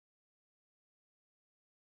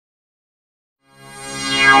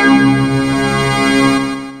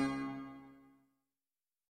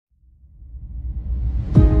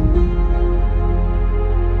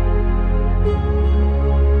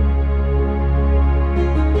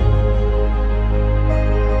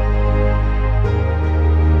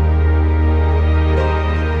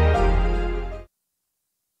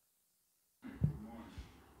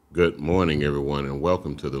Good morning, everyone, and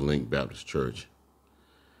welcome to the Link Baptist Church.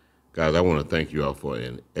 Guys, I want to thank you all for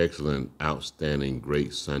an excellent, outstanding,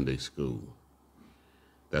 great Sunday school.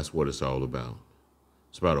 That's what it's all about.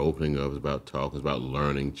 It's about opening up, it's about talking, it's about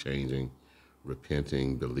learning, changing,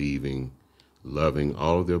 repenting, believing, loving,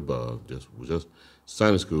 all of the above. Just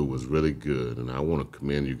Sunday school was really good, and I want to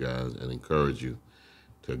commend you guys and encourage you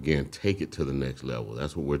to, again, take it to the next level.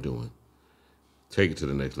 That's what we're doing. Take it to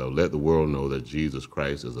the next level. Let the world know that Jesus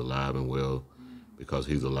Christ is alive and well because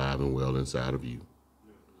he's alive and well inside of you.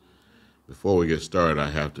 Before we get started,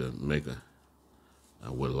 I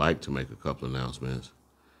would like to make a couple announcements.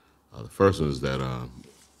 The first one is that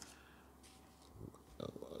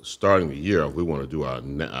starting the year, we want to do our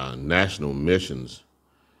national missions.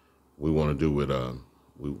 We want to do with,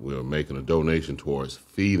 we're making a donation towards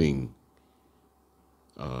feeding,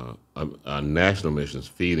 our national missions,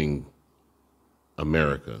 feeding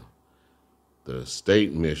America. The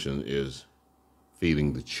state mission is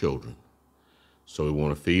feeding the children. So we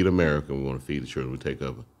want to feed America, we want to feed the children. We take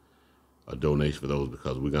up a donation for those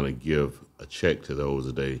because we're going to give a check to those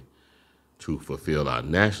today to fulfill our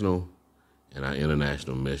national and our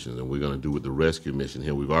international missions. And we're going to do with the rescue mission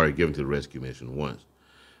here. We've already given to the rescue mission once,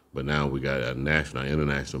 but now we got our national, our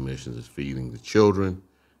international missions is feeding the children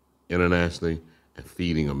internationally and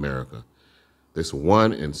feeding America. There's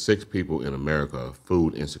 1 in 6 people in America are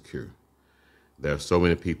food insecure. There are so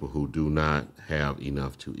many people who do not have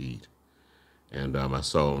enough to eat. And I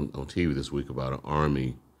saw on TV this week about an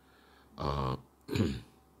Army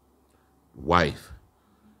wife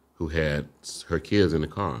who had her kids in the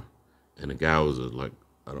car. And the guy was like,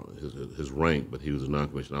 I don't know his rank, but he was a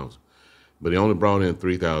non-commissioned officer. But he only brought in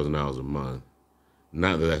 $3,000 a month.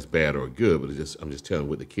 Not that that's bad or good, but I'm just telling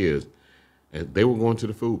with the kids. And they were going to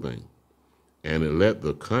the food bank. And it let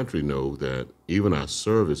the country know that even our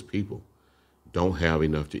service people don't have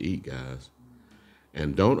enough to eat, guys.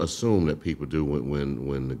 And don't assume that people do.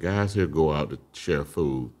 When the guys here go out to share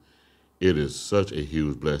food, it is such a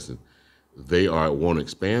huge blessing. They want to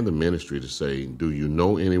expand the ministry to say, do you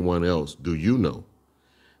know anyone else? Do you know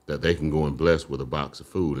that they can go and bless with a box of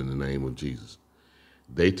food in the name of Jesus?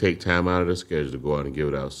 They take time out of their schedule to go out and give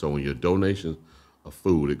it out. So when your donation of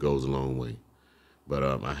food, it goes a long way. But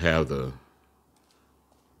I have the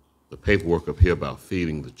paperwork up here about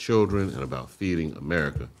feeding the children and about feeding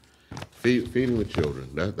America. Feeding the children,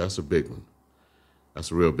 that's a big one. That's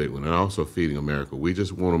a real big one. And also feeding America. We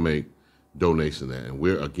just want to make donations there. And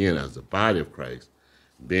we're, again, as the body of Christ,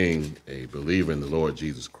 being a believer in the Lord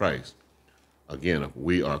Jesus Christ, again,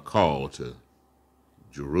 we are called to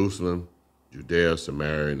Jerusalem, Judea,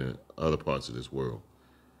 Samaria, and other parts of this world.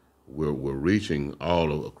 We're reaching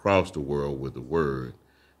all across the world with the word.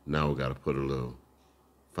 Now we got to put a little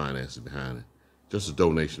finances behind it. Just a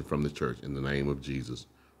donation from the church in the name of Jesus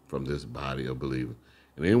from this body of believers.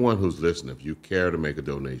 And anyone who's listening, if you care to make a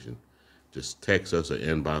donation, just text us or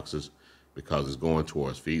inbox us because it's going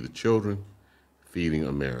towards Feed the Children, Feeding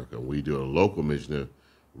America. We do a local missionary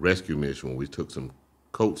rescue mission when we took some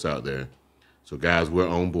coats out there. So guys, we're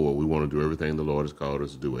on board. We want to do everything the Lord has called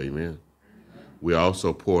us to do. Amen. We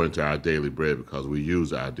also pour into our daily bread because we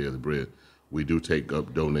use our daily bread. We do take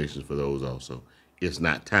up donations for those also. It's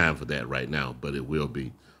not time for that right now, but it will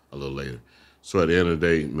be a little later. So at the end of the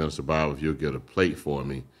day, Minister Bob, if you'll get a plate for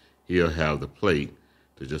me, he'll have the plate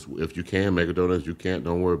to just, if you can make a donation, you can't,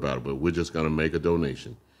 don't worry about it, but we're just going to make a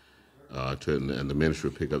donation and the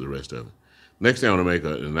ministry will pick up the rest of it. Next thing I want to make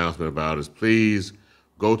an announcement about is please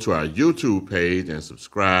go to our YouTube page and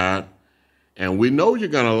subscribe. And we know you're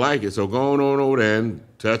going to like it, so go on over there and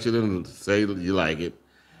touch it and say that you like it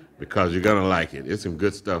because you're going to like it. It's some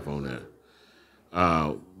good stuff on there.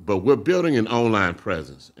 But we're building an online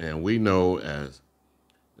presence, and we know as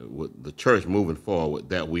with the church moving forward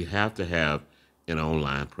that we have to have an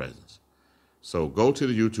online presence. So go to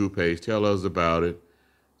the YouTube page, tell us about it.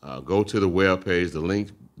 Go to the web page, the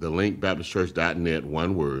link baptistchurch.net,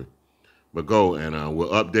 one word. But go and we're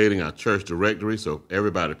updating our church directory, so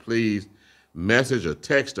everybody please message or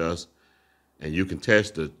text us, and you can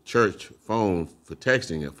text the church phone for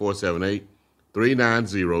texting at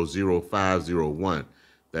 478-390-0501.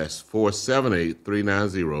 That's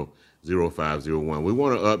 478-390-0501. We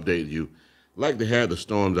want to update you. Like they had the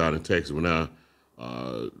storms out in Texas. We're now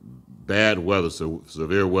bad weather, so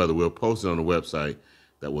severe weather. We'll post it on the website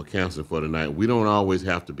that we're canceling for tonight. We don't always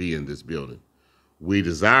have to be in this building. We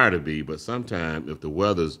desire to be, but sometimes if the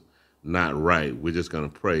weather's not right, we're just going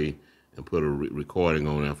to pray and put a recording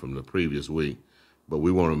on there from the previous week. But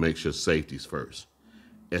we want to make sure safety's first,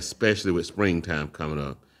 especially with springtime coming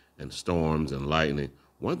up and storms and lightning.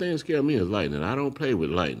 One thing that scares me is lightning. I don't play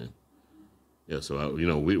with lightning. Yeah, so, we're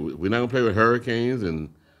not going to play with hurricanes and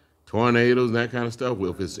tornadoes and that kind of stuff.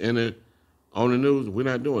 If it's on the news, we're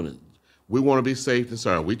not doing it. We want to be safe and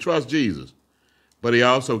sorry. We trust Jesus, but he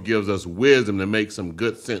also gives us wisdom to make some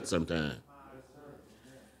good sense sometimes.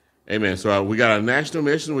 Amen. So we got a national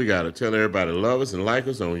mission. We got to tell everybody to love us and like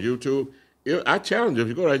us on YouTube. I challenge you, if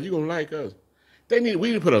you go there, you're going to like us. We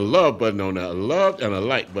need to put a love button on there, a love and a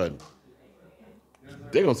like button.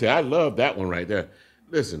 They're going to say, I love that one right there.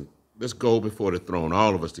 Listen, let's go before the throne,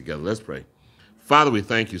 all of us together. Let's pray. Father, we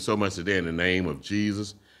thank you so much today in the name of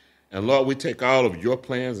Jesus. And Lord, we take all of your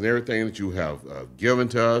plans and everything that you have given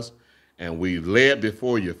to us, and we lay it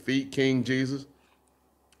before your feet, King Jesus.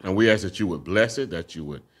 And we ask that you would bless it, that you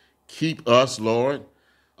would keep us, Lord.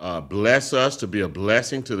 Bless us to be a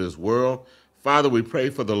blessing to this world. Father, we pray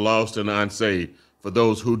for the lost and unsaved, for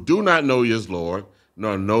those who do not know you as Lord,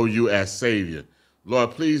 nor know you as Savior.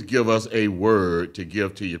 Lord, please give us a word to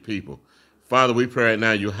give to your people. Father, we pray right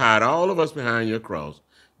now you hide all of us behind your cross,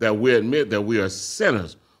 that we admit that we are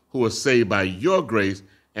sinners who are saved by your grace,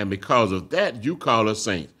 and because of that, you call us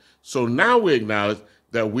saints. So now we acknowledge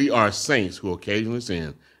that we are saints who occasionally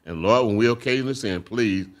sin. And Lord, when we occasionally sin,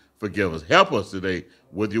 please forgive us. Help us today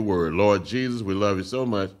with your word. Lord Jesus, we love you so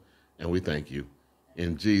much, and we thank you.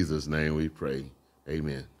 In Jesus' name we pray.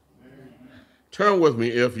 Amen. Turn with me,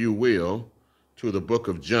 if you will, to the book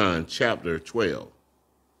of John, chapter 12.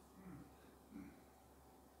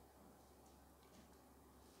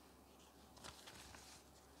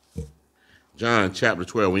 John chapter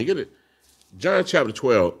 12. When you get it, John chapter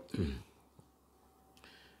 12,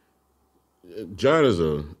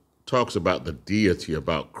 John talks about the deity,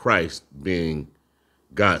 about Christ being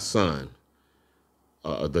God's son,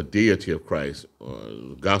 the deity of Christ.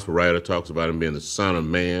 The gospel writer talks about him being the Son of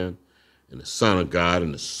Man and the Son of God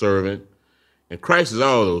and the servant. And Christ is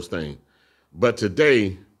all those things. But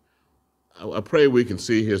today, I pray we can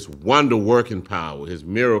see his wonder-working power, his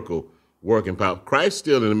miracle-working power. Christ's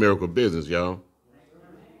still in the miracle business, y'all.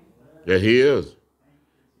 Yeah, he is.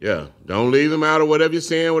 Yeah, don't leave him out of whatever you're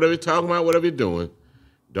saying, whatever you're talking about, whatever you're doing.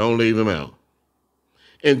 Don't leave him out.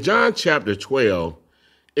 In John chapter 12,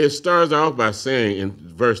 it starts off by saying in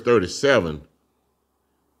verse 37,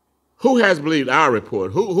 who has believed our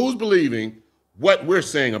report? Who's believing what we're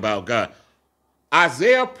saying about God?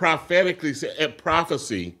 Isaiah prophetically said,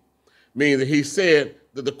 prophecy means that he said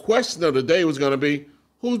that the question of the day was going to be,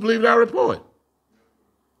 who's believed our report?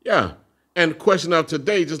 Yeah. And the question of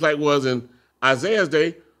today, just like it was in Isaiah's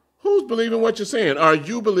day, who's believing what you're saying? Are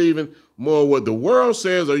you believing more what the world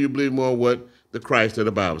says, or you believe more what the Christ of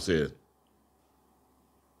the Bible says?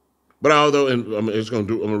 But although, and I'm going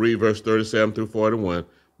to read verse 37 through 41,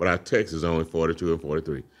 but our text is only 42 and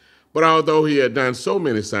 43. But although he had done so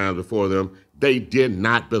many signs before them, they did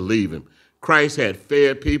not believe him. Christ had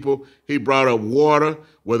fed people. He brought up water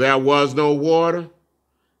where there was no water.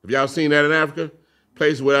 Have y'all seen that in Africa?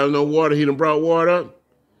 Places where there was no water, he done brought water up.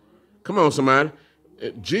 Come on, somebody.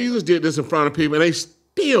 Jesus did this in front of people, and they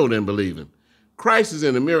still didn't believe him. Christ is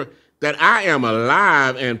in the mirror that I am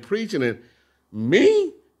alive and preaching it.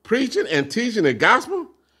 Me preaching and teaching the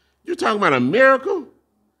gospel? You talking about a miracle?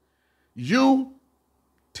 You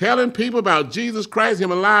telling people about Jesus Christ,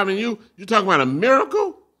 him alive in you? You talking about a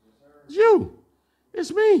miracle? It's you.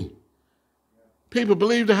 It's me. People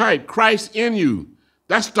believe the hype. Christ in you.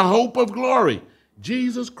 That's the hope of glory.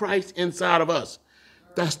 Jesus Christ inside of us.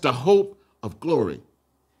 That's the hope of glory.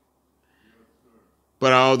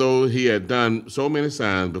 But although he had done so many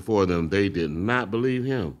signs before them, they did not believe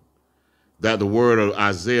him, that the word of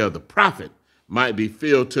Isaiah the prophet might be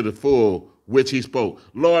filled to the full, which he spoke.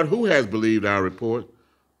 Lord, who has believed our report?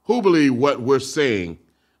 Who believe what we're saying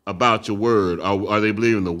about your word? Are they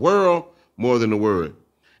believing the world more than the word?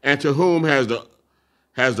 And to whom has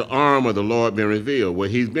the arm of the Lord been revealed? Well,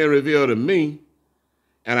 he's been revealed to me,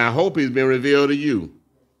 and I hope he's been revealed to you.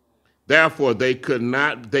 Therefore, they could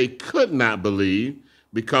not believe,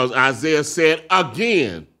 because Isaiah said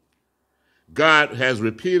again, God has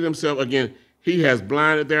repeated himself again. He has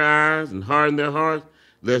blinded their eyes and hardened their hearts,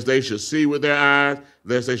 lest they should see with their eyes,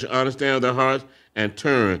 lest they should understand with their hearts, and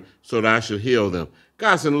turn so that I should heal them.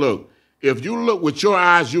 God said, look, if you look with your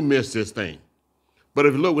eyes, you miss this thing. But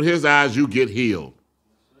if you look with his eyes, you get healed.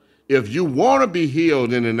 If you want to be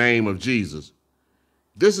healed in the name of Jesus,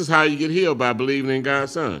 this is how you get healed, by believing in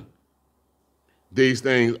God's Son. These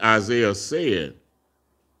things Isaiah said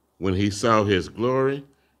when he saw his glory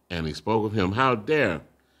and he spoke of him. How dare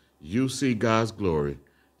you see God's glory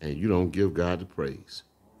and you don't give God the praise?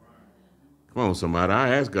 Come on, somebody.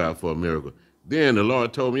 I asked God for a miracle. Then the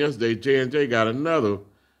Lord told me yesterday, J&J got another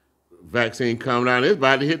vaccine coming out. It's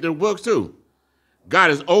about to hit their books too. God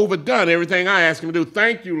has overdone everything I asked him to do.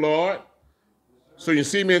 Thank you, Lord. So you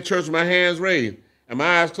see me in church with my hands raised and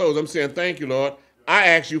my eyes closed. I'm saying, thank you, Lord. I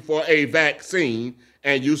asked you for a vaccine,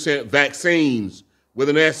 and you sent vaccines with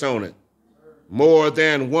an S on it. More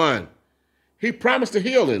than one. He promised a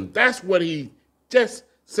healing. That's what he just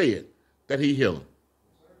said, that he healed.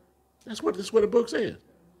 That's what the book says.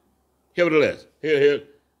 Nevertheless, here.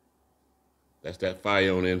 That's that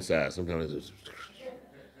fire on the inside. Sometimes it's...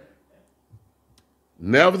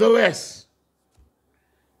 Nevertheless,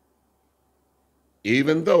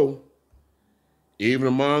 even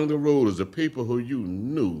among the rulers, the people who you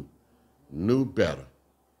knew better,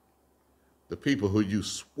 the people who you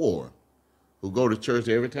swore, who go to church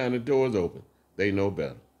every time the door is open, they know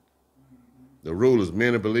better. The rulers,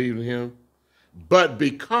 men have believed in him, but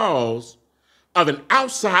because of an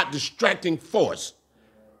outside distracting force.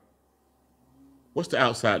 What's the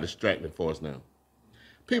outside distracting force now?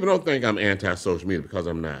 People don't think I'm anti-social media because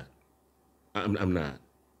I'm not. I'm not.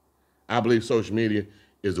 I believe social media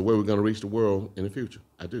is the way we're going to reach the world in the future.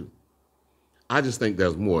 I do. I just think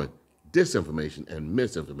there's more disinformation and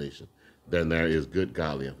misinformation than there is good,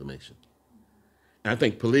 godly information. And I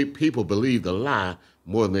think people believe the lie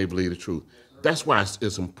more than they believe the truth. That's why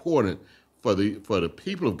it's important for the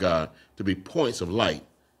people of God to be points of light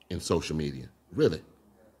in social media, really.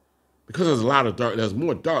 Because there's a lot of there's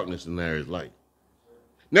more darkness than there is light.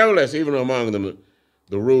 Nevertheless, even among them,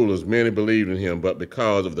 the rulers, many believed in him, but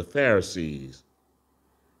because of the Pharisees,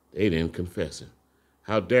 they didn't confess him.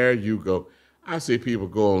 How dare you go? I see people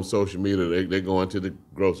go on social media, they go into the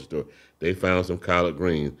grocery store. They found some collard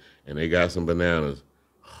greens, and they got some bananas.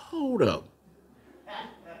 Hold up.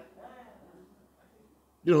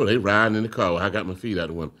 You know, they riding in the car. Well, I got my feet out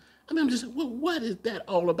the window. I mean, I'm just, well, what is that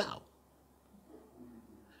all about?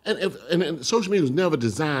 And social media was never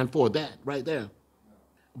designed for that right there.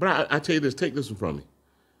 But I tell you this, take this one from me.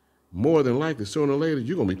 More than likely, sooner or later,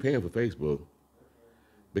 you're going to be paying for Facebook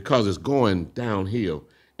because it's going downhill.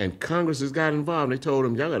 And Congress has got involved. They told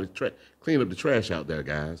them, y'all got to clean up the trash out there,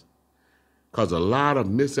 guys. Because a lot of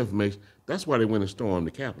misinformation, that's why they went and stormed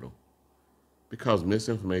the Capitol. Because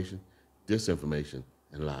misinformation, disinformation,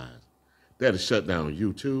 and lies. They had to shut down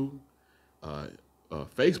YouTube.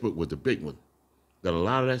 Facebook was the big one. That a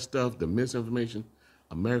lot of that stuff, the misinformation,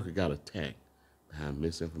 America got attacked behind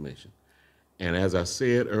misinformation. And as I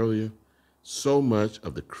said earlier, so much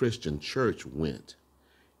of the Christian church went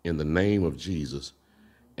in the name of Jesus,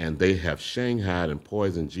 and they have shanghaied and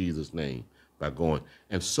poisoned Jesus' name by going.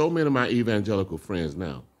 And so many of my evangelical friends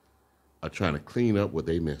now are trying to clean up what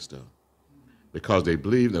they messed up because they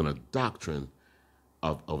believed in a doctrine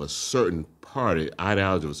of a certain party,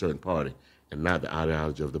 ideology of a certain party, and not the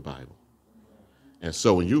ideology of the Bible. And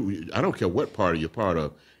so when I don't care what party you're part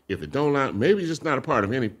of, if it don't line, maybe you're just not a part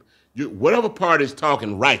of any, whatever party is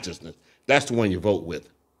talking righteousness, that's the one you vote with.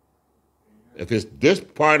 If it's this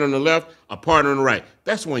party on the left, a party on the right,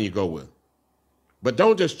 that's the one you go with. But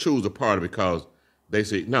don't just choose a party because they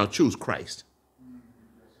say, no, choose Christ.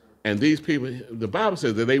 And these people, the Bible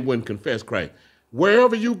says that they wouldn't confess Christ.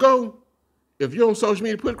 Wherever you go, if you're on social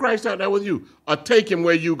media, put Christ out there with you or take him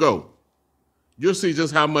where you go. You'll see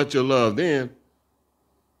just how much you're loved then.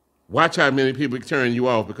 Watch how many people turn you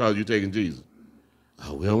off because you're taking Jesus.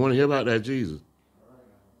 Oh, we don't want to hear about that Jesus.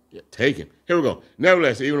 Yeah, take him. Here we go.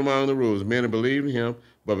 Nevertheless, even among the rulers, men have believed in him,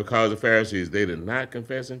 but because of the Pharisees, they did not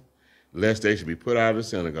confess him, lest they should be put out of the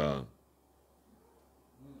synagogue.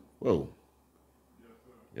 Whoa.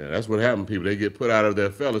 Yeah, that's what happened, people. They get put out of their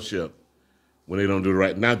fellowship when they don't do the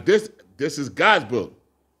right. Now, this is God's book.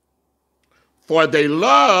 For they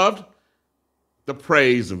loved the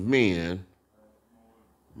praise of men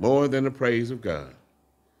more than the praise of God.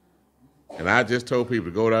 And I just told people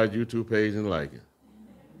to go to our YouTube page and like it.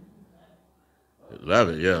 They love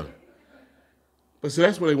it, yeah. But see,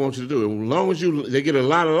 that's what they want you to do. As long as they get a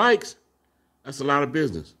lot of likes, that's a lot of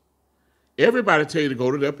business. Everybody tell you to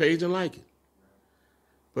go to their page and like it.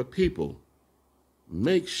 But people,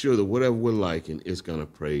 make sure that whatever we're liking is going to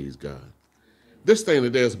praise God. This thing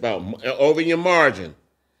that there's about, over in your margin,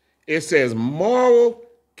 it says moral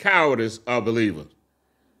cowardice of believers.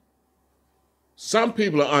 Some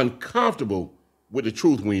people are uncomfortable with the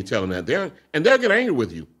truth when you tell them that. And they'll get angry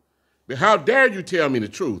with you. But how dare you tell me the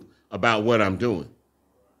truth about what I'm doing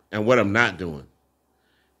and what I'm not doing?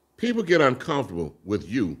 People get uncomfortable with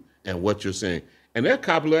you and what you're saying. And they'll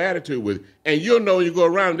copy a little attitude with you. And you'll know when you go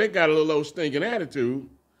around, they got a little old stinking attitude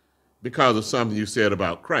because of something you said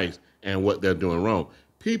about Christ and what they're doing wrong.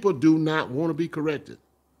 People do not want to be corrected.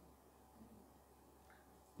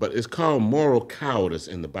 But it's called moral cowardice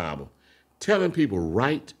in the Bible. Telling people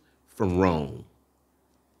right from wrong.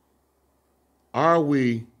 Are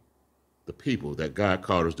we the people that God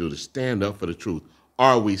called us to stand up for the truth?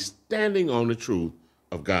 Are we standing on the truth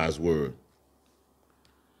of God's word?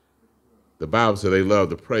 The Bible says they love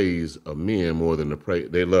the praise of men more than the praise.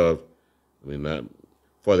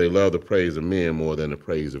 For they love the praise of men more than the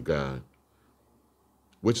praise of God.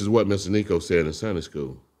 Which is what Mr. Nico said in Sunday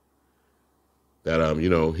school. That,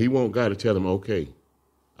 he want God to tell him, okay,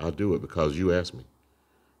 I'll do it because you asked me.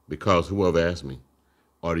 Because whoever asked me.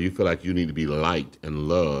 Or do you feel like you need to be liked and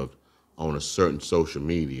loved on a certain social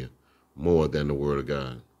media more than the word of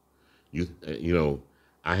God?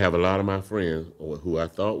 I have a lot of my friends who I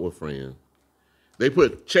thought were friends. They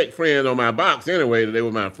put check friend on my box anyway that they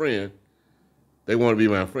were my friend. They want to be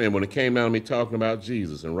my friend. When it came down to me talking about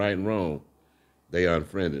Jesus and right and wrong, they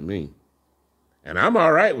unfriended me. And I'm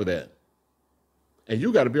all right with that. And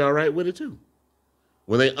you got to be all right with it too.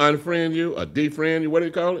 When they unfriend you or defriend you, what do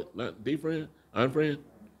you call it? Not defriend, unfriend?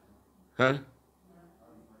 Huh?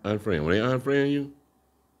 Unfriend. When they unfriend you,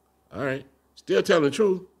 all right, still telling the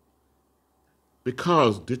truth.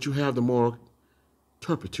 Because did you have the moral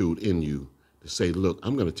turpitude in you to say, look,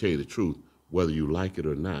 I'm going to tell you the truth, whether you like it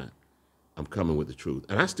or not. I'm coming with the truth.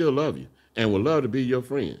 And I still love you and would love to be your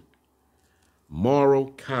friend.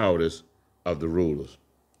 Moral cowardice of the rulers.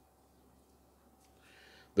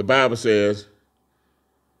 The Bible says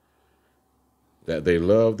that they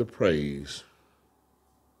love the praise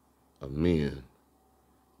of men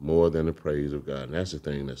more than the praise of God. And that's the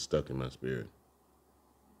thing that's stuck in my spirit.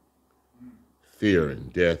 Fear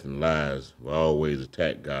and death and lies will always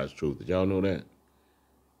attack God's truth. Did y'all know that?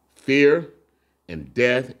 Fear and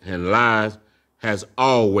death and lies has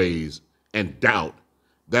always, and doubt.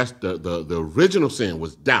 That's the original sin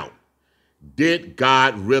was doubt. Did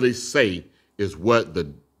God really say is what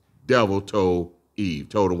the devil told Eve,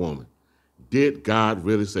 told a woman. Did God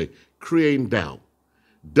really say? Creating doubt.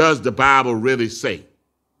 Does the Bible really say?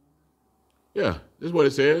 Yeah, this is what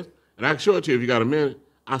it says. And I can show it to you if you got a minute.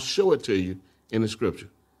 I'll show it to you in the scripture.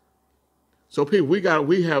 So people, we've got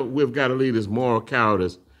to leave this moral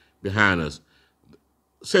cowardice behind us.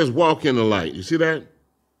 It says walk in the light. You see that? It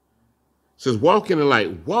says walk in the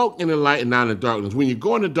light. Walk in the light and not in the darkness. When you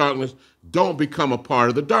go in the darkness, don't become a part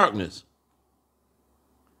of the darkness.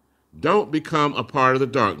 Don't become a part of the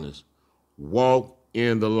darkness. Walk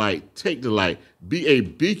in the light. Take the light. Be a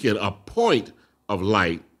beacon, a point of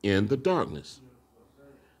light in the darkness.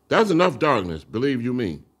 That's enough darkness, believe you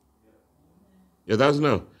me. Yeah, that's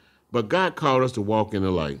enough. But God called us to walk in the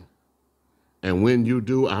light. And when you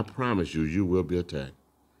do, I promise you, you will be attacked.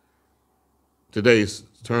 Today's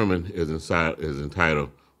sermon is entitled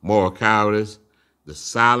Moral Cowardice, the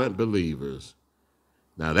Silent Believers.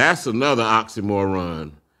 Now that's another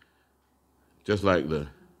oxymoron, just like the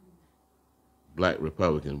black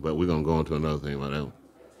Republican, but we're going to go into another thing about that one.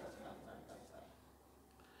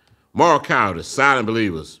 Moral cowardice, silent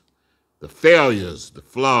believers, the failures, the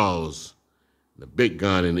flaws, the big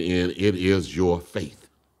gun in the end, it is your faith.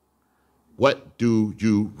 What do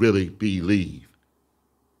you really believe?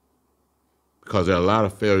 Because there are a lot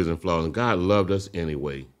of failures and flaws, and God loved us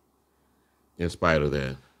anyway, in spite of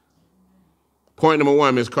that. Point number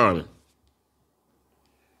one, Miss Carlin.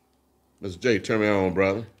 Mr. J, turn me on,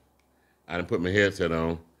 brother. I didn't put my headset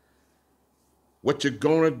on. What you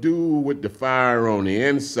gonna do with the fire on the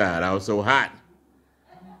inside? I was so hot.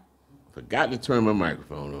 Forgot to turn my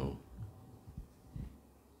microphone on.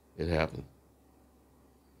 It happened.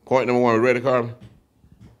 Point number one, ready, Carmen?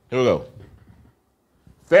 Here we go.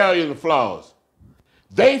 Failures and flaws.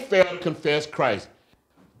 They fail to confess Christ.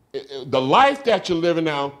 The life that you're living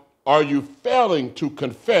now, are you failing to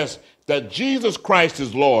confess that Jesus Christ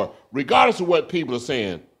is Lord, regardless of what people are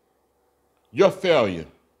saying? Your failure.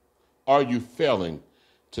 Are you failing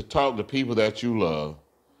to talk to people that you love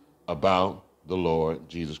about the Lord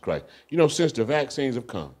Jesus Christ? You know, since the vaccines have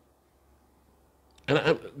come,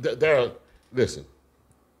 and listen,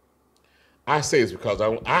 I say this because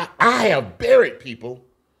I have buried people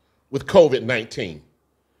with COVID-19.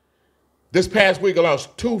 This past week, I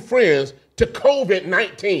lost 2 friends to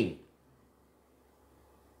COVID-19.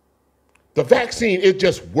 The vaccine, it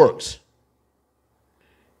just works.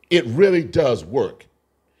 It really does work.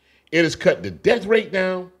 It has cut the death rate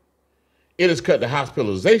down. It has cut the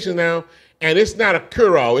hospitalization down. And it's not a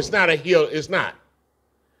cure-all. It's not a heal. It's not.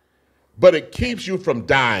 But it keeps you from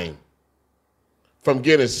dying, from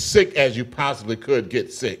getting as sick as you possibly could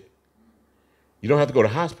get sick. You don't have to go to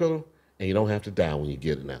the hospital, and you don't have to die when you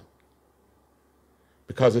get it now.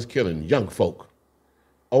 Because it's killing young folk,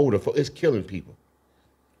 older folk. It's killing people.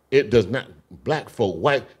 It does not, black folk,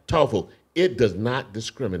 white, tall folk, it does not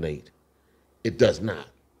discriminate. It does not.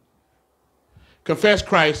 Confess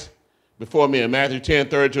Christ before men. Matthew 10,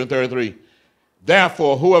 32 and 33.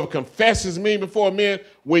 Therefore, whoever confesses me before men,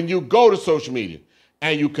 when you go to social media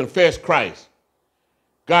and you confess Christ,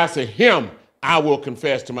 God said, him I will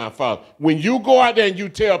confess to my Father. When you go out there and you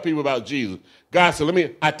tell people about Jesus, God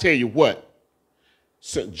said, I tell you what.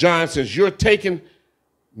 John says, you're taking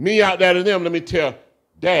me out there to them. Let me tell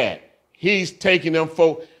Dad, he's taking them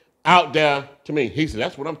folk out there to me. He said,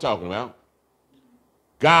 that's what I'm talking about.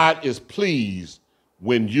 God is pleased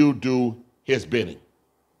when you do his bidding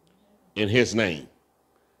in his name.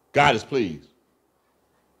 God is pleased.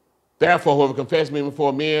 Therefore, whoever confesses me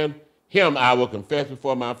before men, him I will confess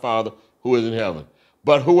before my Father who is in heaven.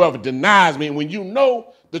 But whoever denies me, when you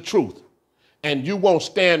know the truth and you won't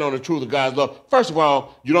stand on the truth of God's love, first of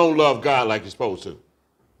all, you don't love God like you're supposed to.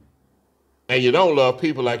 And you don't love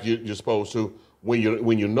people like you're supposed to when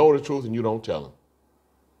you know the truth and you don't tell them.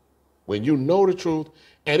 When you know the truth,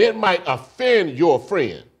 and it might offend your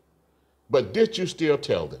friend, but did you still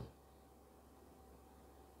tell them?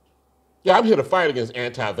 Yeah, I'm here to fight against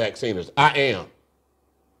anti-vacciners. I am.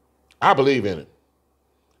 I believe in it.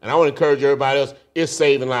 And I want to encourage everybody else, it's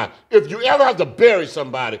saving lives. If you ever have to bury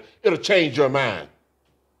somebody, it'll change your mind.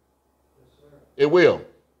 Yes, it will.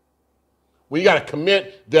 When you got to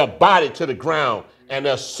commit their body to the ground and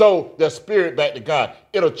their soul, their spirit back to God,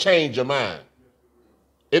 it'll change your mind.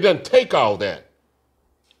 It doesn't take all that.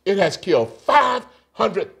 It has killed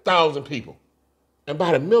 500,000 people. And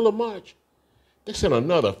by the middle of March, they said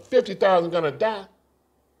another 50,000 going to die.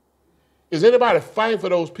 Is anybody fighting for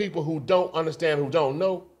those people who don't understand, who don't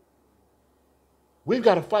know? We've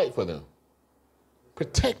got to fight for them.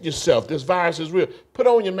 Protect yourself. This virus is real. Put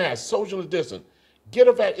on your mask, social distance. Get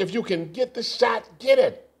a vaccine. If you can get the shot, get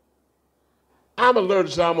it. I'm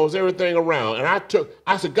allergic to almost everything around. And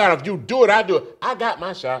I said, God, if you do it, I do it. I got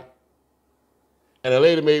my shot. And the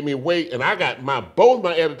lady made me wait, and I got both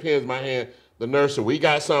my EpiPens in my hand. The nurse said, we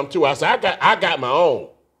got some too. I said, I got my own.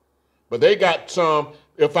 But they got some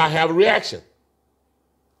if I have a reaction.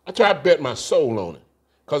 I tried to bet my soul on it.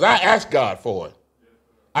 Because I asked God for it.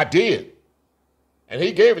 I did. And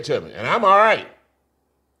he gave it to me. And I'm all right.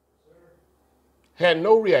 Had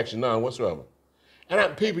no reaction, none whatsoever.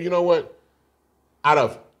 And people, you know what?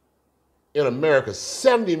 In America,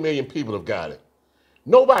 70 million people have got it.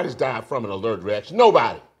 Nobody's died from an allergic reaction.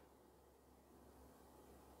 Nobody.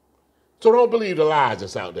 So don't believe the lies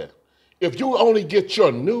that's out there. If you only get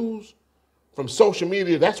your news from social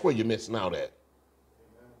media, that's where you're missing out at.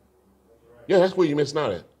 Yeah, that's where you're missing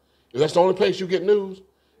out at. If that's the only place you get news,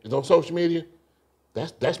 is on social media,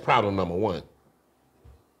 that's problem number one.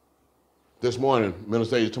 This morning,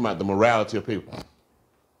 Minister was talking about the morality of people.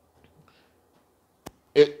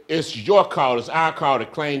 It's your call, it's our call to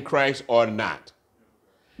claim Christ or not.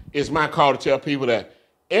 It's my call to tell people that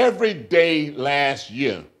every day last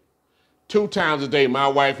year, 2 times a day, my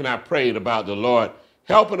wife and I prayed about the Lord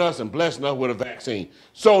helping us and blessing us with a vaccine.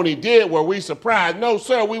 So when he did, were we surprised? No,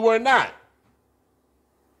 sir, we were not.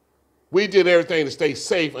 We did everything to stay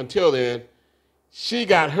safe until then. She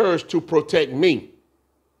got hers to protect me,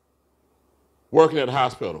 working at the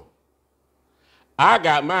hospital. I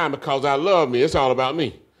got mine because I love me. It's all about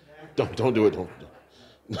me. Don't do it.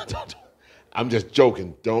 Don't. I'm just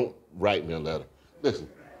joking. Don't write me a letter. Listen.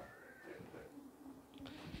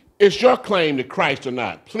 It's your claim to Christ or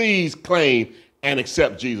not. Please claim and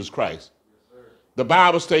accept Jesus Christ. Yes, the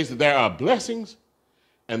Bible states that there are blessings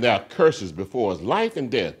and there are curses before us, life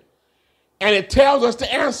and death. And it tells us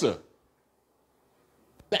the answer.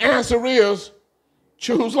 The answer is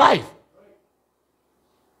choose life.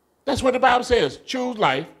 That's what the Bible says. Choose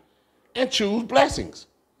life and choose blessings.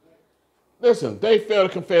 Listen, they failed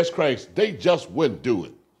to confess Christ. They just wouldn't do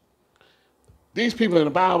it. These people in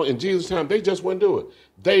the Bible, in Jesus' time, they just wouldn't do it.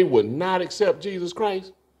 They would not accept Jesus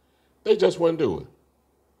Christ. They just wouldn't do it.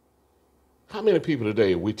 How many people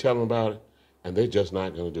today we tell them about it and they're just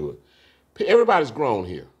not going to do it? Everybody's grown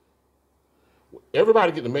here.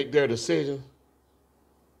 Everybody get to make their decisions.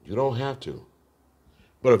 You don't have to.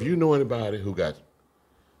 But if you know anybody who got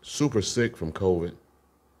super sick from COVID,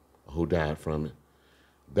 or who died from it,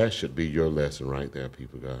 that should be your lesson right there,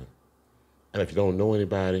 people of God. And if you don't know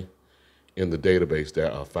anybody, in the database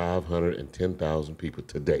there are 510,000 people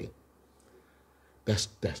today. That's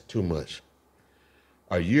too much.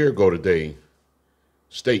 A year ago today,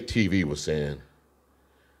 state TV was saying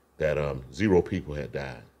that 0 people had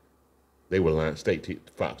died. They were lying.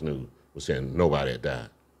 Fox News was saying nobody had died.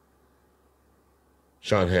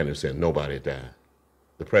 Sean Hannity said nobody had died.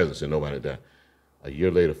 The president said nobody had died. A year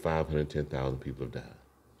later, 510,000 people have died.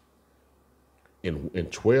 In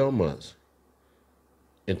 12 months,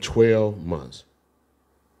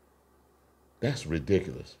 that's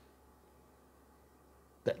ridiculous.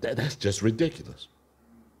 That's just ridiculous.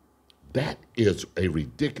 That is a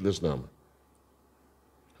ridiculous number.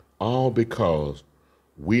 All because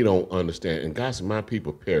we don't understand. And God said, my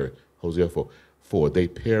people perish. Hosea 4, they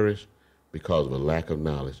perish because of a lack of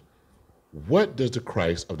knowledge. What does the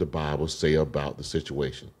Christ of the Bible say about the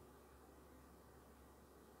situation?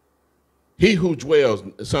 He who dwells,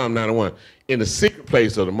 Psalm 91, in the secret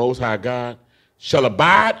place of the Most High God shall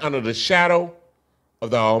abide under the shadow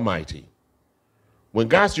of the Almighty. When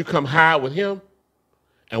God says you come hide with him,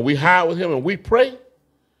 and we hide with him and we pray,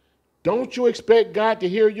 don't you expect God to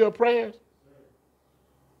hear your prayers?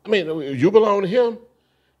 I mean, you belong to him,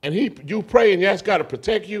 and you pray and you ask God to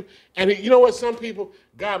protect you. And you know what? Some people,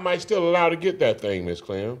 God might still allow to get that thing, Miss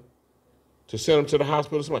Clem, to send them to the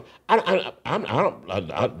hospital. I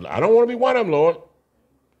don't want to be one of them, Lord.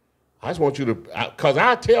 I just want you to, because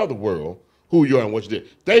I tell the world who you are and what you did.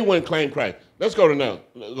 They wouldn't claim Christ. Let's go to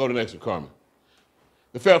the next one, Carmen.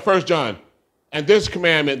 The 1 John, and this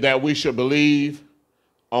commandment that we should believe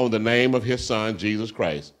on the name of his son, Jesus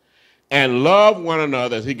Christ, and love one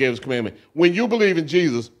another as he gave us commandment. When you believe in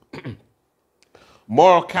Jesus,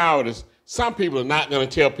 moral cowardice, some people are not going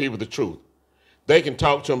to tell people the truth. They can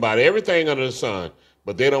talk to them about everything under the sun,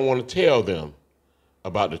 but they don't want to tell them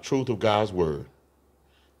about the truth of God's word,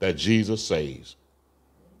 that Jesus saves.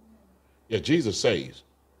 Yeah, Jesus saves.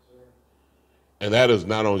 And that is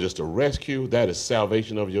not only just a rescue, that is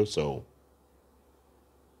salvation of your soul.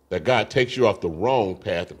 That God takes you off the wrong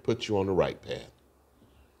path and puts you on the right path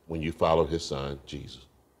when you follow his son, Jesus.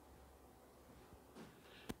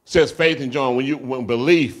 It says faith in John, when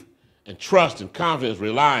belief and trust and confidence,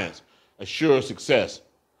 reliance, assure success.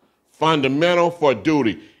 Fundamental for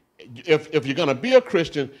duty. If you're going to be a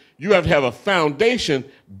Christian, you have to have a foundation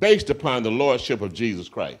based upon the lordship of Jesus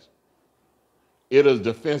Christ. It is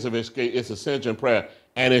defensive escape, it's essential in prayer,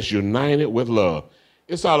 and it's united with love.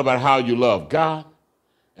 It's all about how you love God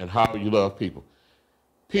and how you love people.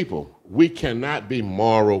 People, we cannot be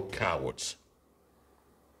moral cowards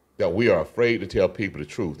that we are afraid to tell people the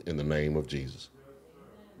truth in the name of Jesus.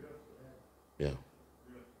 Yeah.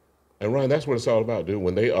 And Ron, that's what it's all about, dude.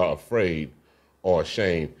 When they are afraid or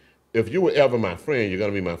ashamed, if you were ever my friend, you're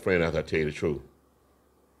going to be my friend after I tell you the truth.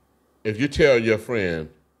 If you tell your friend,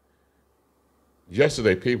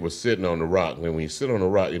 yesterday people were sitting on the rock, and when you sit on the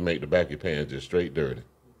rock, you make the back of your pants just straight dirty.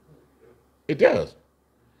 It does.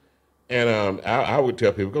 And I would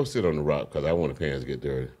tell people, go sit on the rock because I want the pants to get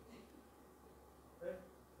dirty.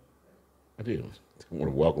 I did. I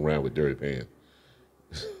want to walk around with dirty pants.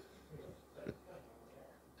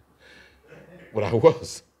 But I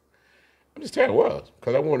was. I'm just telling you I was,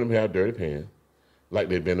 because I wanted them to have dirty pants like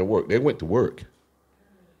they'd been to work. They went to work.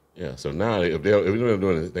 Yeah, so now if they're not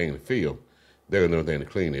doing anything in the field, they're going to do anything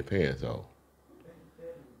to clean their pants off.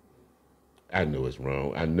 I know it's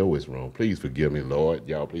wrong. I know it's wrong. Please forgive me, Lord.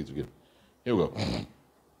 Y'all, please forgive me. Here we go.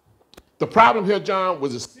 The problem here, John,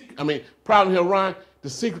 problem here, Ron, the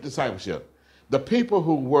secret discipleship. The people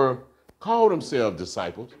who called themselves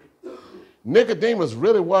disciples, Nicodemus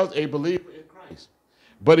really was a believer in Christ.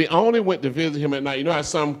 But he only went to visit him at night. You know how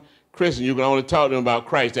some Christians, you can only talk to them about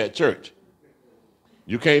Christ at church.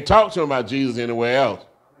 You can't talk to them about Jesus anywhere else.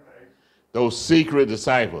 Those secret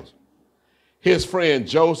disciples. His friend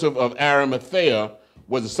Joseph of Arimathea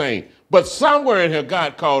was the same. But somewhere in here,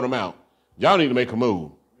 God called him out. Y'all need to make a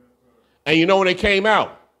move. And you know when they came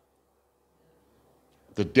out?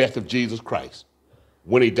 The death of Jesus Christ.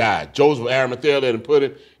 When he died. Joseph of Arimathea let him put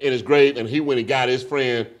it in his grave, and he went and got his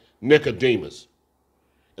friend Nicodemus.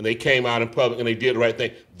 And they came out in public and they did the right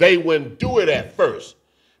thing. They wouldn't do it at first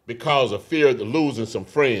because of fear of losing some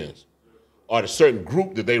friends or the certain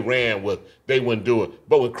group that they ran with. They wouldn't do it.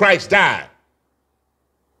 But when Christ died,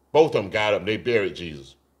 both of them got up and they buried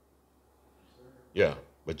Jesus. Yeah,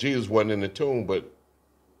 but Jesus wasn't in the tomb but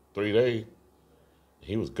 3 days.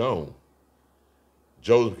 He was gone.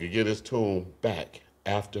 Joseph could get his tomb back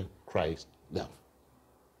after Christ left.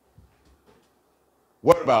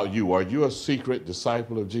 What about you? Are you a secret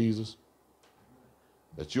disciple of Jesus?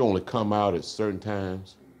 That you only come out at certain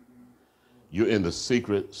times? You're in the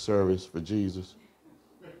secret service for Jesus?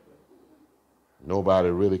 Nobody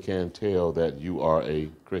really can tell that you are a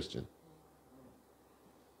Christian.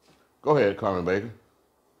 Go ahead, Carmen Baker.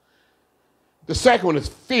 The second one is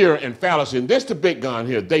fear and fallacy. And this is the big gun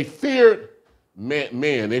here. They feared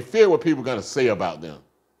men. They feared what people were going to say about them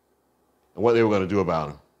and what they were going to do about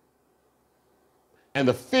them. And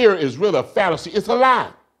the fear is really a fallacy. It's a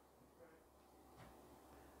lie.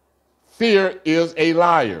 Fear is a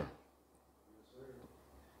liar.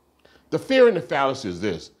 The fear and the fallacy is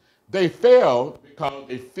this. They fell because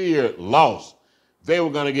they feared loss. they were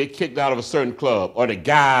going to get kicked out of a certain club, or the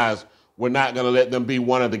guys were not going to let them be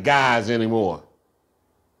one of the guys anymore,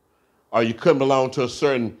 or you couldn't belong to a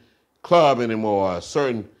certain club anymore, or a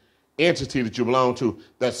certain entity that you belong to,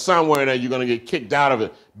 that somewhere in there you're going to get kicked out of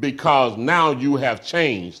it because now you have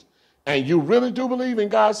changed and you really do believe in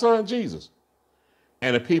God's son Jesus.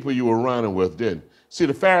 And the people you were running with didn't. See,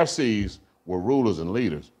 the Pharisees were rulers and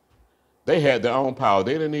leaders. They had their own power.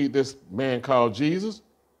 They didn't need this man called Jesus.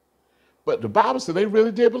 But the Bible said they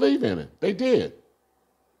really did believe in it. They did.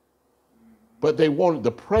 But they wanted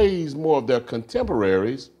to praise more of their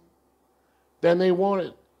contemporaries than they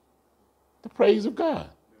wanted the praise of God.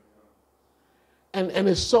 And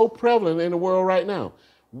it's so prevalent in the world right now.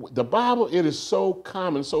 The Bible, it is so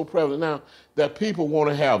common, so prevalent now that people want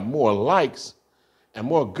to have more likes and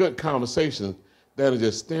more good conversations than to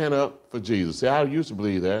just stand up for Jesus. See, I used to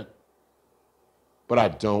believe that, but I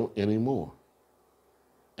don't anymore.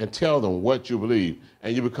 And tell them what you believe,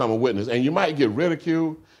 and you become a witness. And you might get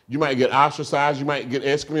ridiculed, you might get ostracized, you might get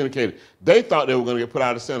excommunicated. They thought they were going to get put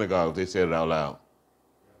out of synagogue if they said it out loud.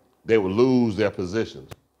 They would lose their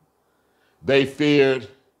positions. They feared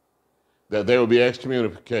that they would be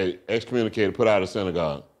excommunicated, put out of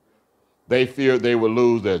synagogue. They feared they would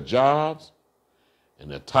lose their jobs and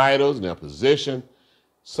their titles and their position.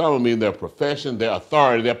 Some of them, their profession, their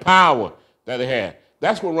authority, their power that they had.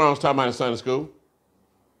 That's what Ron was talking about in Sunday school.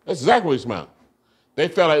 That's exactly what he's about. They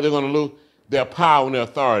felt like they're going to lose their power and their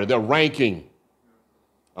authority, their ranking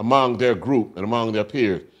among their group and among their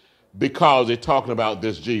peers because they're talking about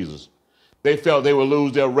this Jesus. They felt they would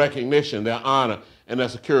lose their recognition, their honor, and their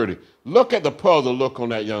security. Look at the puzzled look on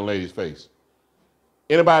that young lady's face.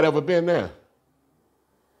 Anybody ever been there?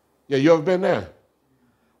 Yeah, you ever been there?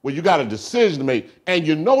 Well, you got a decision to make, and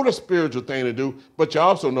you know the spiritual thing to do, but you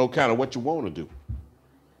also know kind of what you want to do.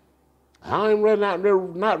 I'm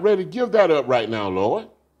not ready to give that up right now, Lord.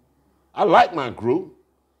 I like my group,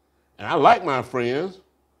 and I like my friends,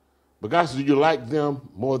 but God says, you like them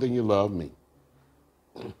more than you love me.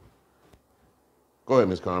 Go ahead,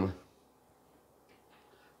 Ms. Carmen.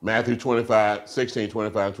 Matthew 25, 16,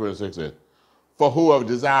 25, 26 says, for whoever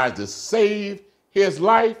desires to save his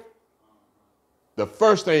life, the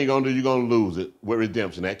first thing you're going to do, you're going to lose it with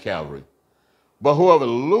redemption at Calvary. But whoever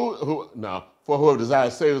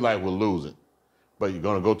desires to save his life will lose it. But you're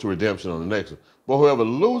going to go to redemption on the next one. But whoever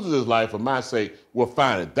loses his life for my sake will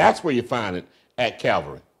find it. That's where you find it, at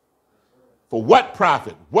Calvary. For what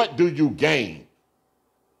profit? What do you gain?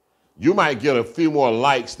 You might get a few more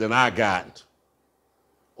likes than I got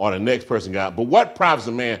or the next person got. But what profits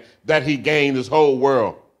a man that he gained this whole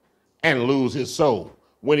world and lose his soul?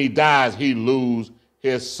 When he dies, he lose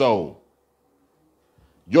his soul.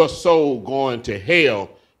 Your soul going to hell,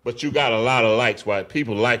 but you got a lot of likes. While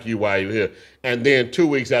people like you while you're here. And then 2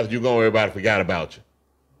 weeks after you're gone, everybody forgot about you.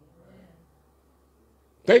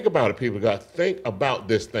 Think about it, people of God. Think about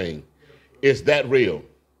this thing. It's that real.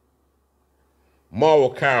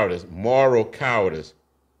 Moral cowardice.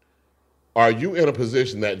 Are you in a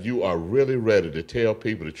position that you are really ready to tell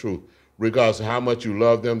people the truth, regardless of how much you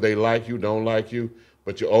love them, they like you, don't like you,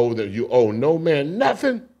 but you owe no man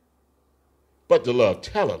nothing but to love?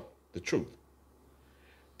 Tell them the truth.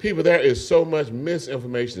 People, there is so much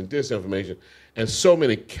misinformation and disinformation, and so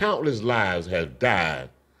many countless lives have died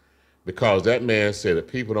because that man said that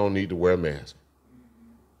people don't need to wear masks.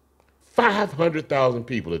 500,000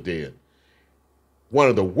 people are dead. One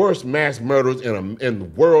of the worst mass murders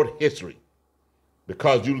in world history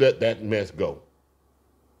because you let that mess go.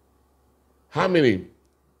 How many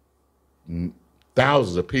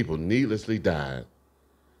thousands of people needlessly died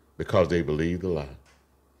because they believed the lie?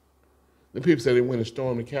 The people said they went and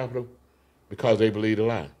stormed the Capitol because they believed a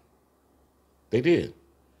lie. They did.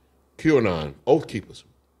 QAnon, Oath Keepers,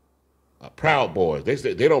 Proud Boys, they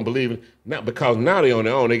said they don't believe it, not because now they're on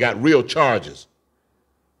their own, they got real charges.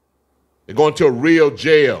 They're going to a real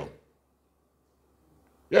jail.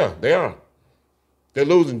 Yeah, they are. They're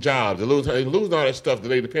losing jobs. They're losing all that stuff that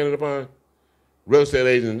they depended upon. Real estate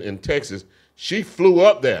agent in Texas, she flew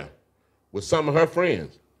up there with some of her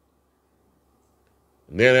friends.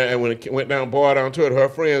 And then when it went down, boiled down to it, her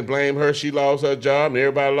friends blamed her. She lost her job, and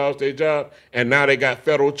everybody lost their job, and now they got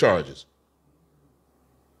federal charges.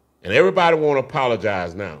 And everybody want to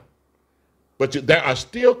apologize now. But there are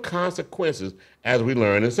still consequences, as we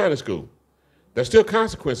learned in Sunday school. There's still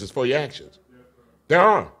consequences for your actions. There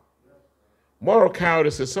are. Moral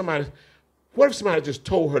cowardice is what if somebody just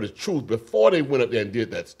told her the truth before they went up there and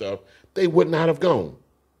did that stuff? They would not have gone.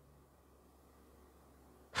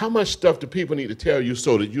 How much stuff do people need to tell you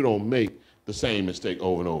so that you don't make the same mistake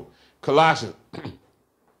over and over? Colossians,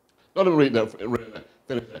 let me read that.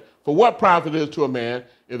 For what profit is to a man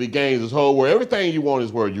if he gains his whole world? Everything you want in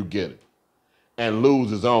this world, you get it, and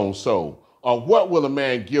lose his own soul. Or what will a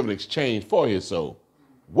man give in exchange for his soul?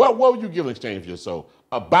 What will you give in exchange for your soul?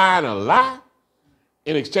 Buying a lie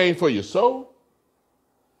in exchange for your soul?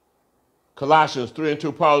 Colossians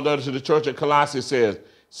 3:2, Paul, letter to the church at Colossae, says,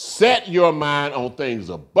 set your mind on things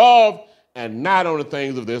above and not on the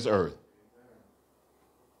things of this earth.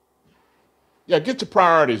 Yeah, get your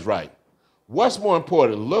priorities right. What's more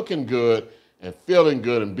important, looking good and feeling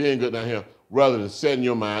good and being good down here, rather than setting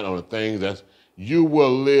your mind on the things that you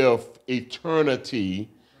will live eternity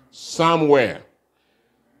somewhere.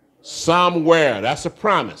 Somewhere. That's a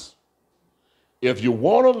promise. If you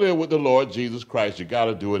want to live with the Lord Jesus Christ, you got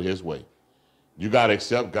to do it his way. You got to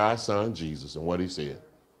accept God's son, Jesus, and what he said.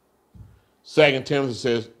 2 Timothy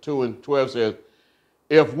says, 2:12 says,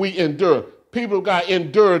 if we endure, people of God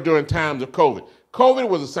endure during times of COVID. COVID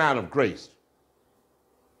was a sign of grace.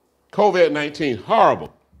 COVID-19,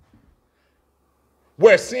 horrible.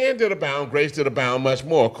 Where sin did abound, grace did abound much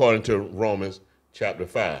more, according to Romans chapter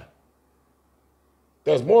 5.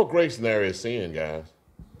 There's more grace than there is sin, guys.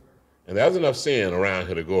 And there's enough sin around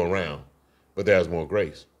here to go around, but there's more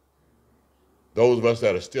grace. Those of us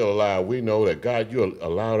that are still alive, we know that God, you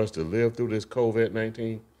allowed us to live through this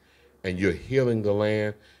COVID-19, and you're healing the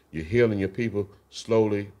land, you're healing your people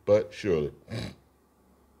slowly but surely.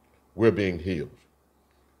 We're being healed.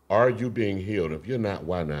 Are you being healed? If you're not,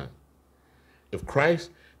 why not? If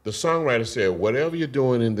Christ, the songwriter said, whatever you're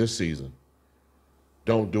doing in this season,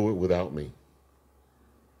 don't do it without me.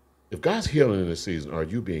 If God's healing in this season, are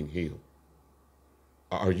you being healed?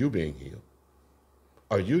 Are you being healed?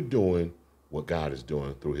 Are you doing what God is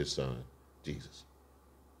doing through his son, Jesus?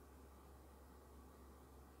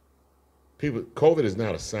 People, COVID is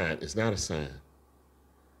not a sign. It's not a sign.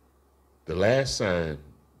 The last sign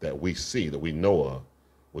that we see, that we know of,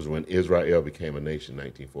 was when Israel became a nation in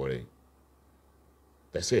 1948.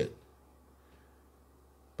 That's it.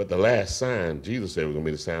 But the last sign, Jesus said, was going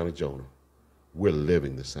to be the sign of Jonah. We're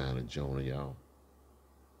living the sign of Jonah, y'all.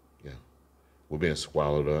 Yeah. We're being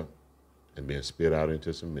swallowed up and being spit out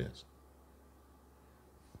into some mess.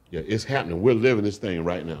 Yeah, it's happening. We're living this thing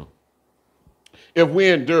right now. If we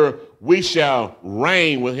endure, we shall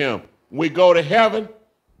reign with him. When we go to heaven,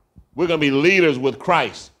 we're going to be leaders with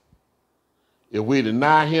Christ. If we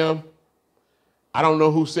deny him, I don't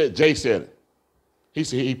know who said, Jay said it. He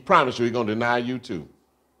said, he promised you he's going to deny you too.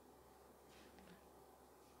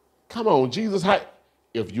 Come on, Jesus,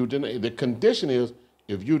 if you deny, the condition is,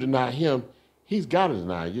 if you deny him, he's got to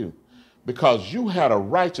deny you. Because you had a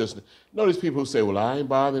righteousness. Notice people who say, well, I ain't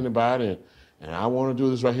bothering anybody, and I want to do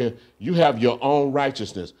this right here. You have your own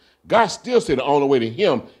righteousness. God still said the only way to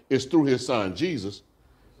him is through his son, Jesus.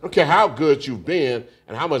 I don't care how good you've been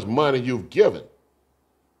and how much money you've given,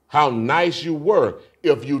 how nice you were.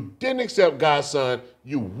 If you didn't accept God's son,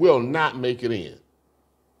 you will not make it in.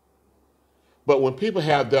 But when people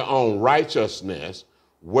have their own righteousness,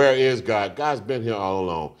 where is God? God's been here all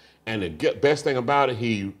along. And the best thing about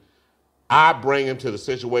it, I bring him to the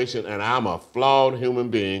situation, and I'm a flawed human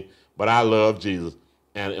being, but I love Jesus.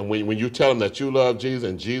 And when you tell them that you love Jesus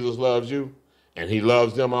and Jesus loves you, and he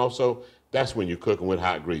loves them also, that's when you're cooking with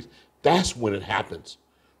hot grease. That's when it happens,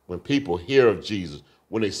 when people hear of Jesus,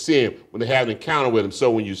 when they see him, when they have an encounter with him.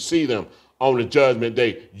 So when you see them on the judgment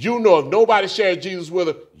day, you know if nobody shared Jesus with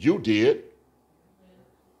them, you did.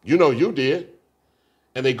 You know you did.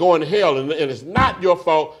 And they go into hell, and it's not your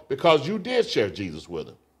fault because you did share Jesus with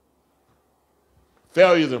them.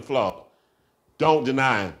 Failures and flaws. Don't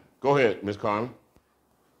deny him. Go ahead, Miss Carmen.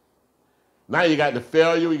 Now you got the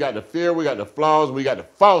failure, we got the fear, we got the flaws, we got the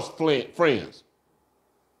false friends.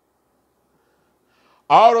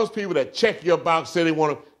 All those people that check your box, say they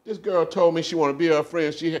want to, this girl told me she want to be her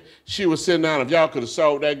friend. She was sitting down, if y'all could have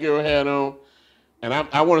saw what that girl had on. And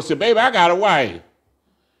I want to say, baby, I got a wife.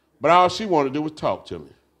 But all she wanted to do was talk to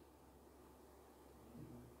me.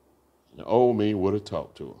 The old me would have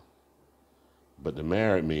talked to her. But the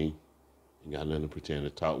married me, ain't got nothing to pretend to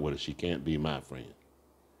talk with her. She can't be my friend.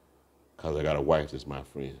 Because I got a wife that's my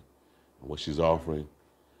friend. And what she's offering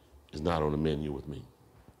is not on the menu with me.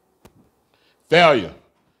 Failure,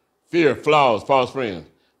 fear, flaws, false friends.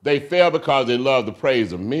 They fail because they love the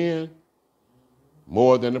praise of men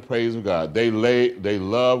more than the praise of God. They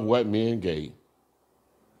love what men gave.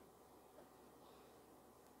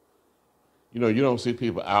 You know, you don't see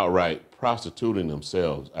people outright prostituting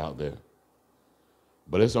themselves out there.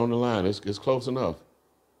 But it's on the line. It's close enough.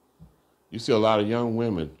 You see a lot of young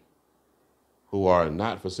women who are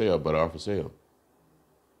not for sale, but are for sale.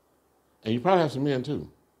 And you probably have some men too.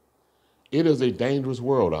 It is a dangerous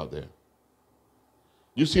world out there.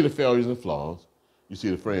 You see the failures and flaws. You see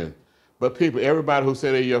the friends. But people, everybody who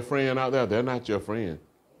say they're your friend out there, they're not your friend.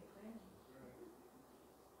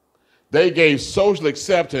 They gave social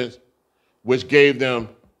acceptance, which gave them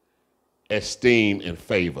esteem and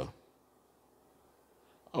favor.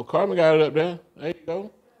 Oh, Carmen got it up there. There you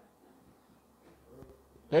go.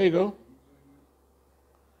 There you go.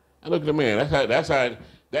 And look at the man. That's how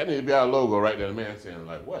that needs to be our logo right there. The man saying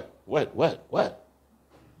like, what?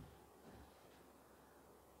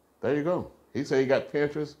 There you go. He said he got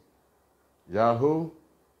Pinterest, Yahoo.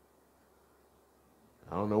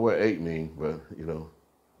 I don't know what 8 means, but you know,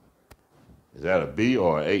 is that a B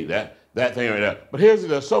or an 8? That thing right there. But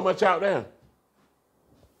there's so much out there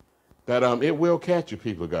that it will catch you,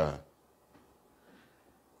 people of God.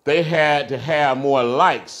 They had to have more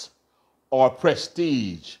likes or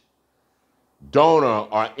prestige, donor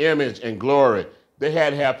or image and glory. They had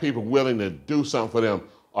to have people willing to do something for them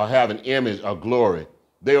or have an image or glory.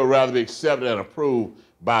 They would rather be accepted and approved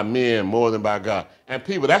by men more than by God. And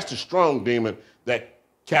people, that's the strong demon that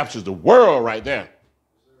captures the world right there.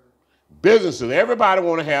 Businesses, everybody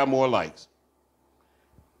want to have more likes.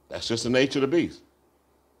 That's just the nature of the beast.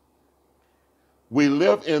 We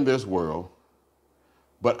live in this world,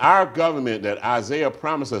 but our government that Isaiah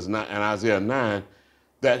promised us in Isaiah 9,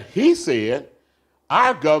 that he said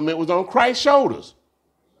our government was on Christ's shoulders.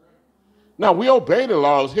 Now, we obey the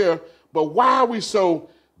laws here, but why are we so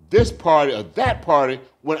this party or that party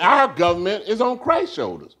when our government is on Christ's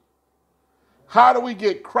shoulders? How do we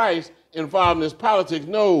get Christ involved in this politics?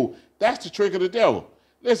 No, that's the trick of the devil.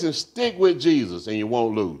 Listen, stick with Jesus and you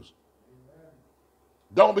won't lose.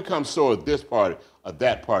 Don't become so of this party or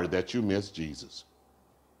that party that you miss Jesus.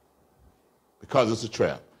 Because it's a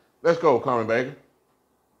trap. Let's go, Carmen Baker.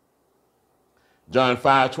 John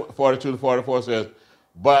 5:42-44 says,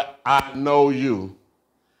 but I know you,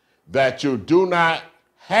 that you do not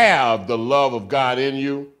have the love of God in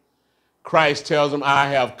you. Christ tells them, I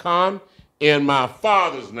have come in my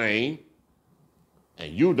Father's name,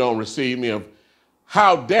 and you don't receive me.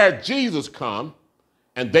 How dare Jesus come,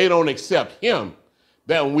 and they don't accept him?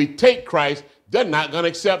 That when we take Christ, they're not going to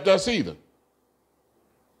accept us either.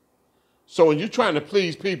 So when you're trying to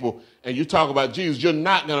please people and you talk about Jesus, you're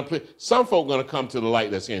not going to please. Some folk are going to come to the light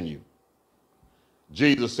that's in you.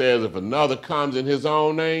 Jesus says if another comes in his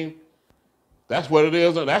own name, that's what it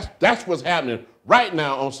is. That's what's happening right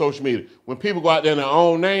now on social media. When people go out there in their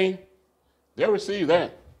own name, they'll receive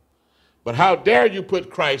that. But how dare you put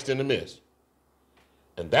Christ in the midst?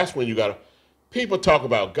 And that's when you got to, people talk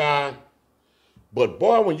about God, but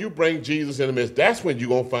boy, when you bring Jesus in the midst, that's when you're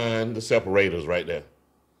going to find the separators right there.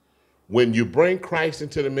 When you bring Christ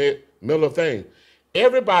into the middle of things,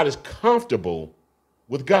 everybody's comfortable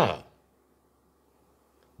with God.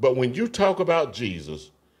 But when you talk about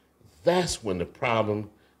Jesus, that's when the problem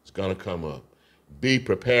is going to come up. Be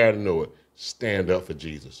prepared to know it. Stand up for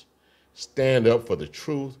Jesus. Stand up for the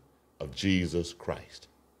truth of Jesus Christ.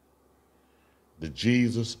 The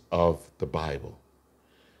Jesus of the Bible.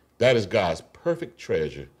 That is God's perfect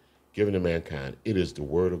treasure given to mankind. It is the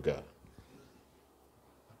Word of God.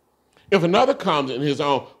 If another comes in his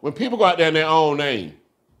own, when people go out there in their own name,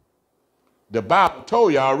 the Bible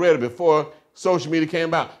told you already before social media came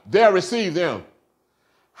about, they'll receive them.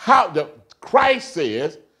 Christ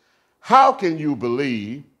says, how can you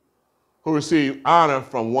believe who receive honor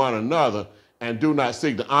from one another and do not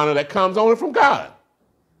seek the honor that comes only from God?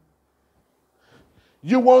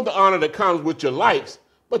 You want the honor that comes with your likes,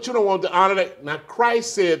 but you don't want the honor that, now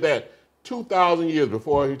Christ said that 2,000 years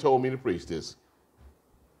before he told me to preach this.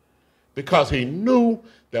 Because he knew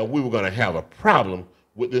that we were going to have a problem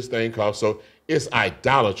with this thing called, so it's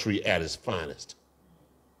idolatry at its finest.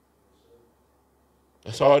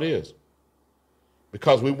 That's all it is.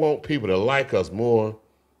 Because we want people to like us more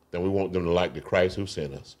than we want them to like the Christ who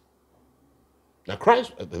sent us. Now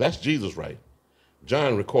Christ, that's Jesus, right?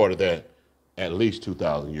 John recorded that at least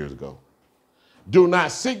 2,000 years ago. Do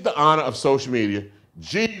not seek the honor of social media.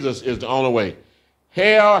 Jesus is the only way.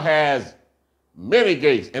 Hell has many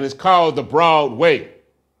gates, and it's called the broad way.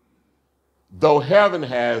 Though heaven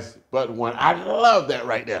has but one. I love that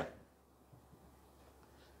right there.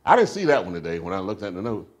 I didn't see that one today when I looked at the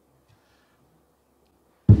note.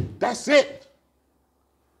 That's it.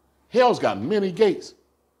 Hell's got many gates.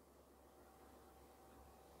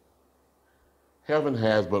 Heaven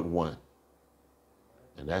has but one,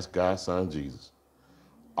 and that's God's Son, Jesus.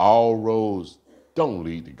 All roads don't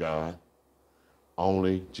lead to God,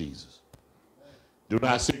 only Jesus. Do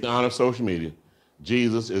not seek the honor of social media.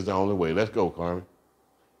 Jesus is the only way. Let's go, Carmen.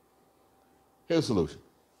 Here's the solution.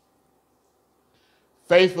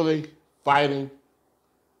 Faithfully fighting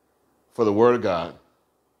for the Word of God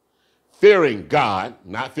fearing God,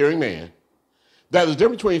 not fearing man. That is the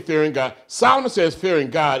difference between fearing God. Solomon says fearing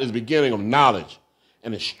God is the beginning of knowledge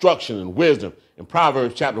and instruction and wisdom in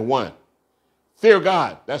Proverbs chapter 1. Fear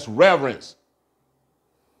God, that's reverence.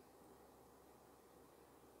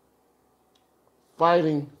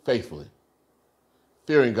 Fighting faithfully,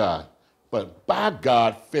 fearing God. But by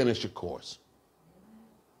God, finish your course.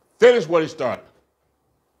 Finish what he started.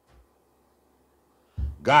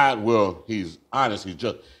 God will, he's honest, he's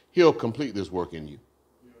just, he'll complete this work in you.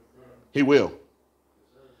 He will.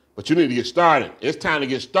 But you need to get started. It's time to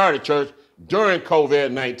get started, church, during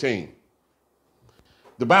COVID-19.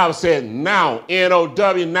 The Bible says now,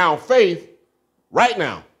 N-O-W, now faith, right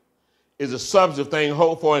now, is a substance of thing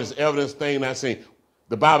hoped for and is evidence thing not seen.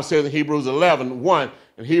 The Bible says in Hebrews 11:1,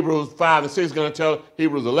 and Hebrews 5 and 6 is going to tell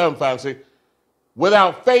Hebrews 11:5 and 6,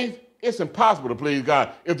 without faith, it's impossible to please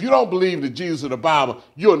God. If you don't believe in the Jesus of the Bible,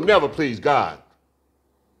 you'll never please God.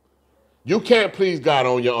 You can't please God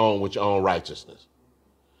on your own with your own righteousness.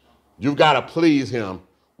 You've got to please him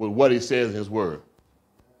with what he says in his word.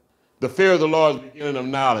 The fear of the Lord is the beginning of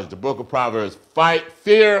knowledge. The book of Proverbs. Fight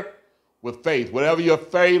fear with faith. Whatever you're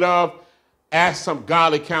afraid of, ask some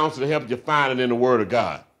godly counsel to help you find it in the word of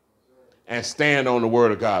God. And stand on the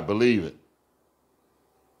word of God. Believe it.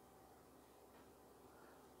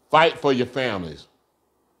 Fight for your families.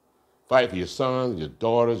 Fight for your sons, your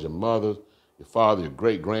daughters, your mothers, your father, your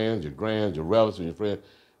great-grands, your grands, your relatives, and your friends.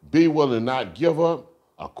 Be willing to not give up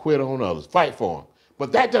or quit on others. Fight for them.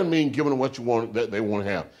 But that doesn't mean giving them what you want, that they want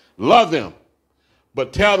to have. Love them.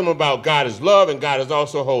 But tell them about God is love and God is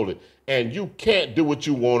also holy. And you can't do what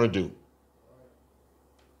you want to do.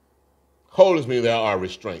 Holiness means there are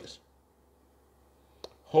restraints.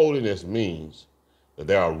 Holiness means that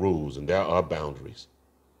there are rules and there are boundaries.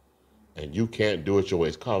 And you can't do it your way.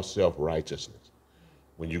 It's called self-righteousness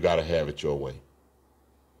when you got to have it your way.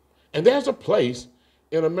 And there's a place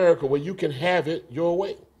in America where you can have it your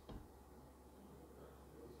way.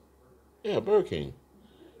 Yeah, Burger King.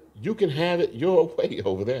 You can have it your way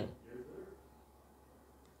over there.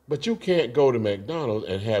 But you can't go to McDonald's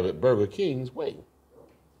and have it Burger King's way.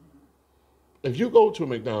 If you go to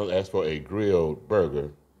McDonald's and ask for a grilled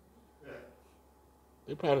burger,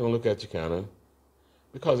 they're probably going to look at you kind of,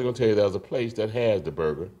 because they're going to tell you there's a place that has the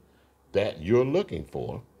burger that you're looking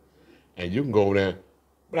for, and you can go over there.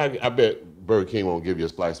 But I bet Burger King won't give you a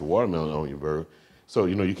slice of watermelon on your burger, so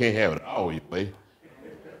you can't have it all your way.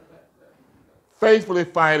 Faithfully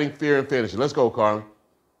fighting fear and finishing. Let's go, Carmen.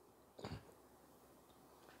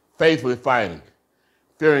 Faithfully fighting,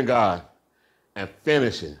 fearing God, and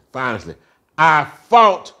finishing. Finally, I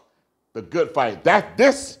fought the good fight.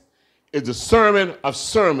 This is the sermon of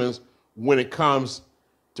sermons when it comes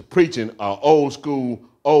to preaching an old school,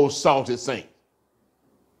 old salted saint.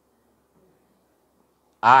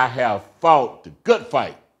 I have fought the good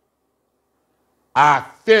fight. I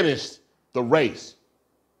finished the race.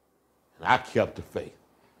 And I kept the faith.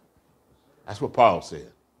 That's what Paul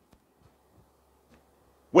said.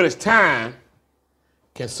 When it's time,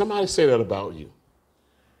 can somebody say that about you?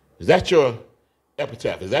 Is that your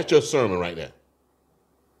epitaph? Is that your sermon right there?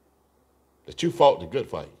 That you fought the good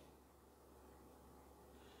fight.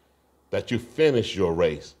 That you finished your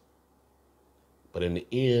race. But in the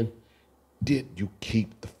end, did you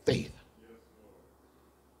keep the faith?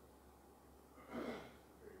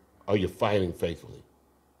 Are you fighting faithfully?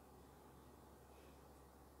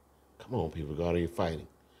 Come on, people of God, are you fighting?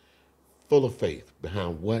 Full of faith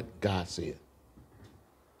behind what God said.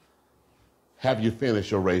 Have you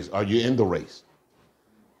finished your race? Are you in the race?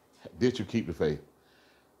 Did you keep the faith?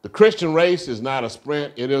 The Christian race is not a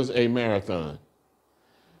sprint, it is a marathon.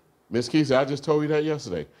 Miss Keisha, I just told you that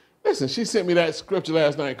yesterday. Listen, she sent me that scripture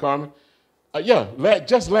last night, Carmen.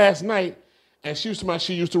 Just last night, and she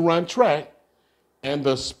used to run track, and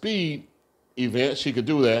the speed event, she could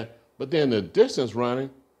do that, but then the distance running,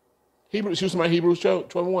 she was talking about Hebrews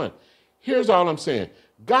 12:1. Here's all I'm saying.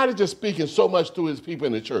 God is just speaking so much through his people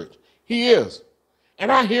in the church. He is.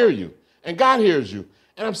 And I hear you. And God hears you.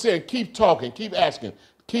 And I'm saying keep talking, keep asking,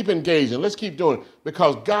 keep engaging. Let's keep doing it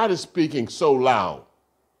because God is speaking so loud.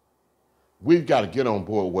 We've got to get on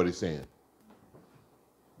board with what he's saying.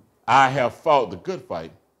 I have fought the good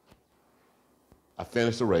fight. I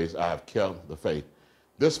finished the race. I have kept the faith.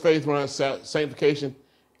 This faith run, sanctification,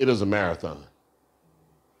 it is a marathon.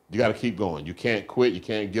 You got to keep going. You can't quit. You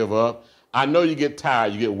can't give up. I know you get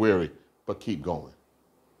tired, you get weary, but keep going.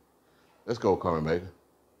 Let's go, Carmen Baker.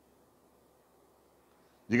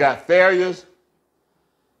 You got failures.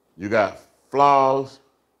 You got flaws.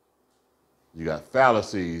 You got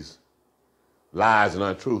fallacies, lies and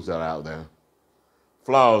untruths that are out there.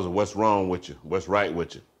 Flaws are what's wrong with you, what's right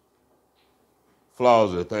with you.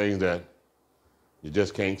 Flaws are the things that you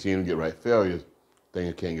just can't seem to get right. Failures, things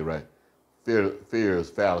you can't get right. Fear is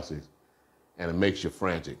fallacies, and it makes you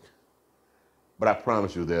frantic. But I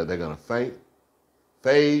promise you, they're going to fade,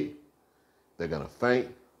 they're going to faint,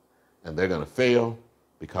 and they're going to fail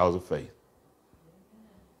because of faith.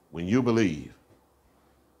 When you believe.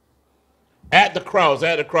 At the cross,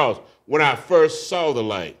 when I first saw the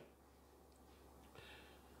light,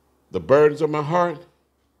 the burdens of my heart,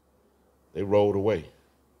 they rolled away.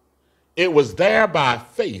 It was there by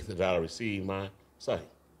faith that I received my sight.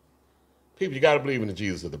 People, you got to believe in the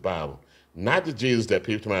Jesus of the Bible. Not the Jesus that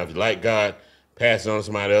people tell me, if you like God, pass it on to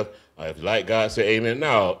somebody else. Or if you like God, say amen.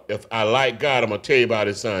 No, if I like God, I'm going to tell you about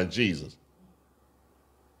his son, Jesus.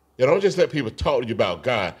 You don't just let people talk to you about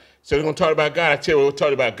God. So they're going to talk about God. I tell you, we'll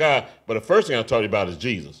talk about God, but the first thing I'll talk to you about is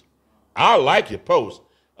Jesus. I like your post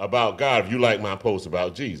about God if you like my post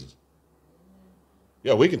about Jesus.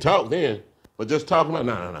 Yeah, we can talk then, but just talking about,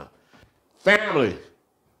 no. Family,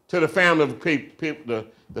 to the family of people,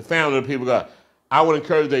 the family of the people of God. I would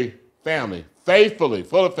encourage the family, faithfully,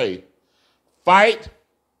 full of faith, fight,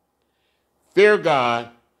 fear God,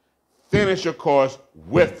 finish your course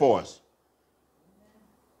with force.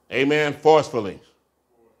 Amen, forcefully.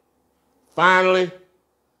 Finally,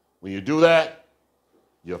 when you do that,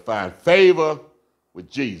 you'll find favor with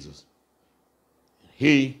Jesus.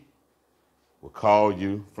 He will call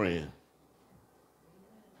you friend.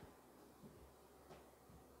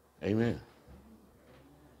 Amen.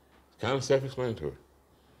 It's kind of self-explanatory.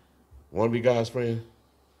 Want to be God's friend?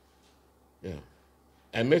 Yeah.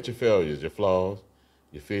 Admit your failures, your flaws,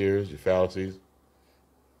 your fears, your fallacies.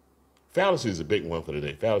 Fallacies is a big one for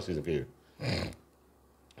today. Fallacies and fear.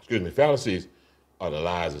 Excuse me. Fallacies are the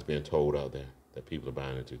lies that's being told out there that people are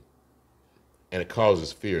buying into. And it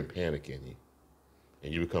causes fear and panic in you.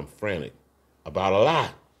 And you become frantic about a lie.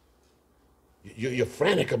 You're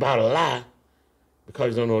frantic about a lie because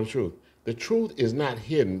you don't know the truth. The truth is not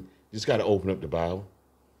hidden. You just got to open up the Bible.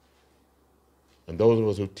 And those of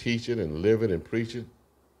us who teach it and live it and preach it,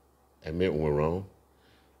 admit when we're wrong.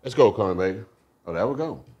 Let's go, Carmen, baby. Oh, there we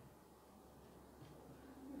go.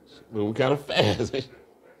 We're kind of fast.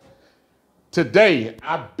 Today,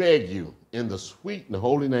 I beg you, in the sweet and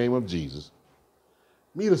holy name of Jesus,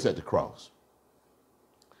 meet us at the cross.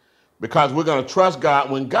 Because we're going to trust God.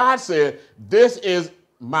 When God said, this is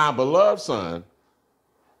my beloved son,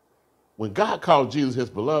 when God called Jesus his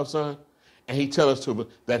beloved son, and he tells us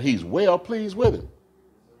that he's well pleased with him,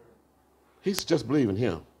 he's just believing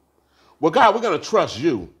him. Well, God, we're going to trust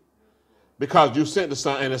you because you sent the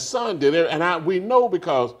son, and the son did it, and we know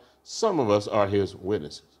because some of us are his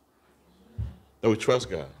witnesses. That we trust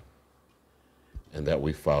God and that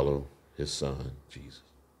we follow his son, Jesus.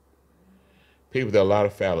 People, there are a lot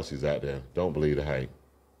of fallacies out there. Don't believe the hype.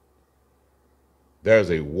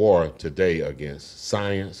 There's a war today against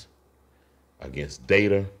science, against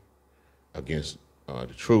data, against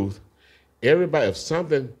the truth. Everybody, if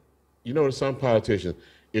something, you know, some politicians,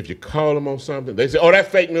 if you call them on something, they say, oh, that's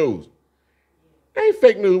fake news. That ain't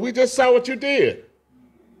fake news. We just saw what you did.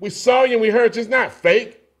 We saw you and we heard you. It's not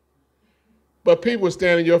fake. But people will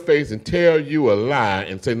stand in your face and tell you a lie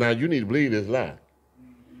and say, now you need to believe this lie.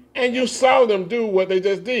 And you saw them do what they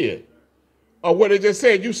just did. Or what they just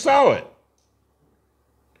said. You saw it.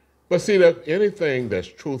 But see, anything that's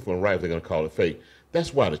truthful and right, they're going to call it fake.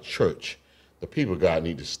 That's why the church, the people of God,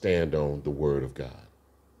 need to stand on the word of God.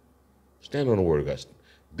 Stand on the word of God.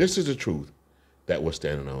 This is the truth that we're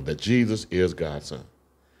standing on, that Jesus is God's son.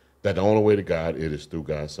 That the only way to God, it is through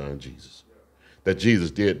God's son, Jesus. That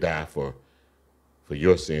Jesus did die for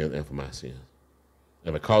your sins and for my sins.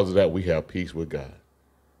 And because of that, we have peace with God.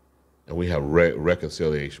 And we have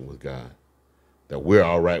reconciliation with God. That we're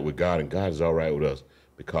all right with God and God is all right with us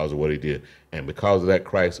because of what he did. And because of that,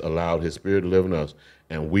 Christ allowed his spirit to live in us.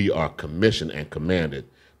 And we are commissioned and commanded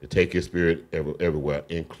to take his spirit everywhere,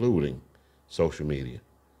 including social media.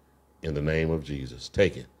 In the name of Jesus,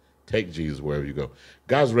 take it. Take Jesus wherever you go.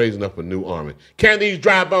 God's raising up a new army. Can these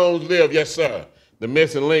dry bones live? Yes, sir. The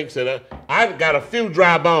missing link said, I've got a few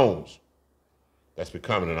dry bones. That's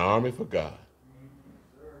becoming an army for God.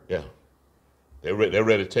 Yeah. They're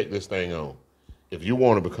ready to take this thing on. If you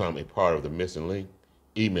want to become a part of the missing link,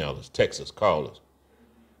 email us, text us, call us.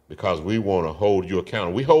 Because we want to hold you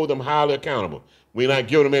accountable. We hold them highly accountable. We're not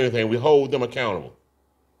giving them anything. We hold them accountable.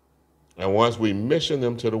 And once we mission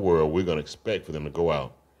them to the world, we're going to expect for them to go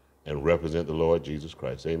out and represent the Lord Jesus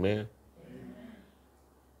Christ. Amen? Amen.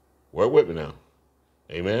 Work with me now.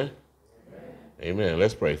 Amen? Amen? Amen.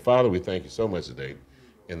 Let's pray. Father, we thank you so much today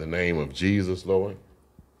in the name of Jesus, Lord.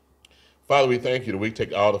 Father, we thank you that we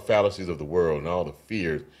take all the fallacies of the world and all the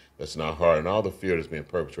fears that's in our heart and all the fear that's being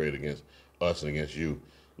perpetrated against us and against you.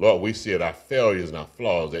 Lord, we see it, our failures and our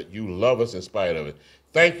flaws, that you love us in spite of it.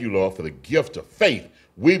 Thank you, Lord, for the gift of faith.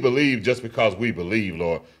 We believe just because we believe,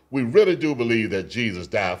 Lord. We really do believe that Jesus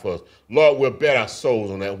died for us. Lord, we'll bet our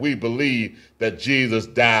souls on that. We believe that Jesus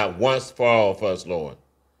died once for all for us, Lord.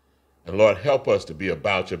 And Lord, help us to be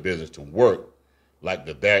about your business, to work like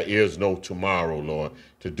that there is no tomorrow, Lord,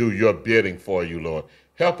 to do your bidding for you, Lord.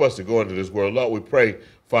 Help us to go into this world. Lord, we pray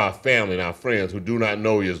for our family and our friends who do not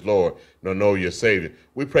know you as Lord, nor know your Savior.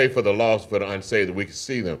 We pray for the lost, for the unsaved, that we can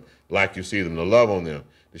see them like you see them, to love on them,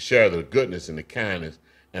 to share the goodness and the kindness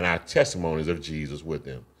and our testimonies of Jesus with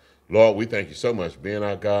them. Lord, we thank you so much for being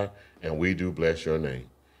our God, and we do bless your name.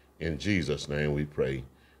 In Jesus' name we pray.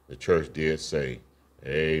 The church did say,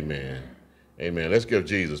 amen. Amen. Let's give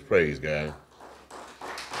Jesus praise, guys.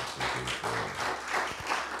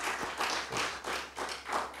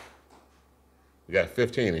 We got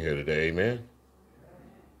 15 in here today, amen?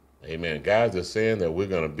 Amen. Guys are saying that we're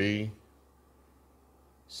going to be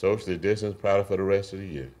socially distanced probably for the rest of the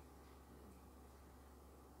year.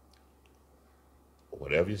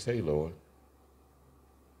 Whatever you say, Lord.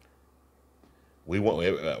 We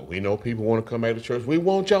know people want to come back to church. We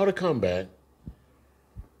want y'all to come back.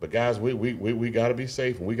 But guys, we got to be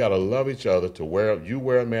safe, and we got to love each other. You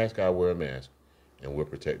wear a mask, I wear a mask, and we'll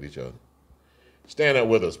protect each other. Stand up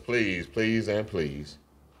with us, please, please, and please.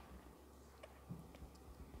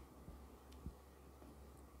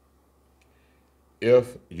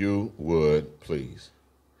 If you would, please.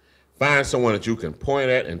 Find someone that you can point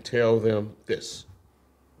at and tell them this.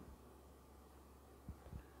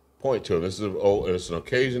 Point to them. It's an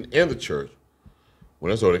occasion in the church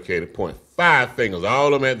when it's okay to point 5 fingers,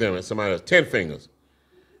 all of them at them, and somebody else, 10 fingers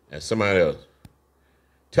at somebody else.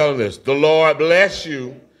 Tell them this: the Lord bless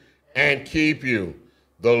you and keep you.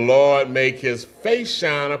 The Lord make his face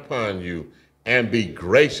shine upon you and be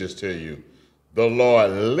gracious to you. The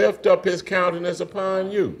Lord lift up his countenance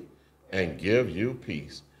upon you and give you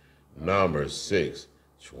peace. Numbers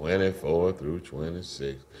 6:24 through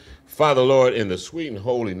 26. Father, Lord, in the sweet and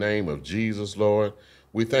holy name of Jesus, Lord,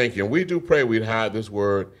 we thank you. And we do pray we'd hide this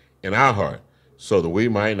word in our heart so that we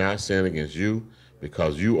might not sin against you,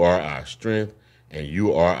 because you are our strength and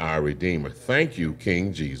you are our Redeemer. Thank you,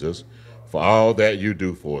 King Jesus, for all that you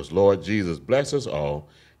do for us. Lord Jesus, bless us all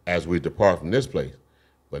as we depart from this place,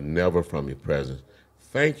 but never from your presence.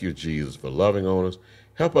 Thank you, Jesus, for loving on us.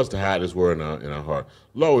 Help us to hide this word in our heart.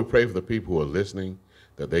 Lord, we pray for the people who are listening,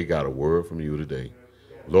 that they got a word from you today.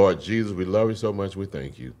 Lord Jesus, we love you so much. We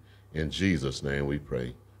thank you. In Jesus' name we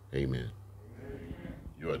pray. Amen.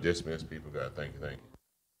 You are dismissed, people. God, thank you, thank you.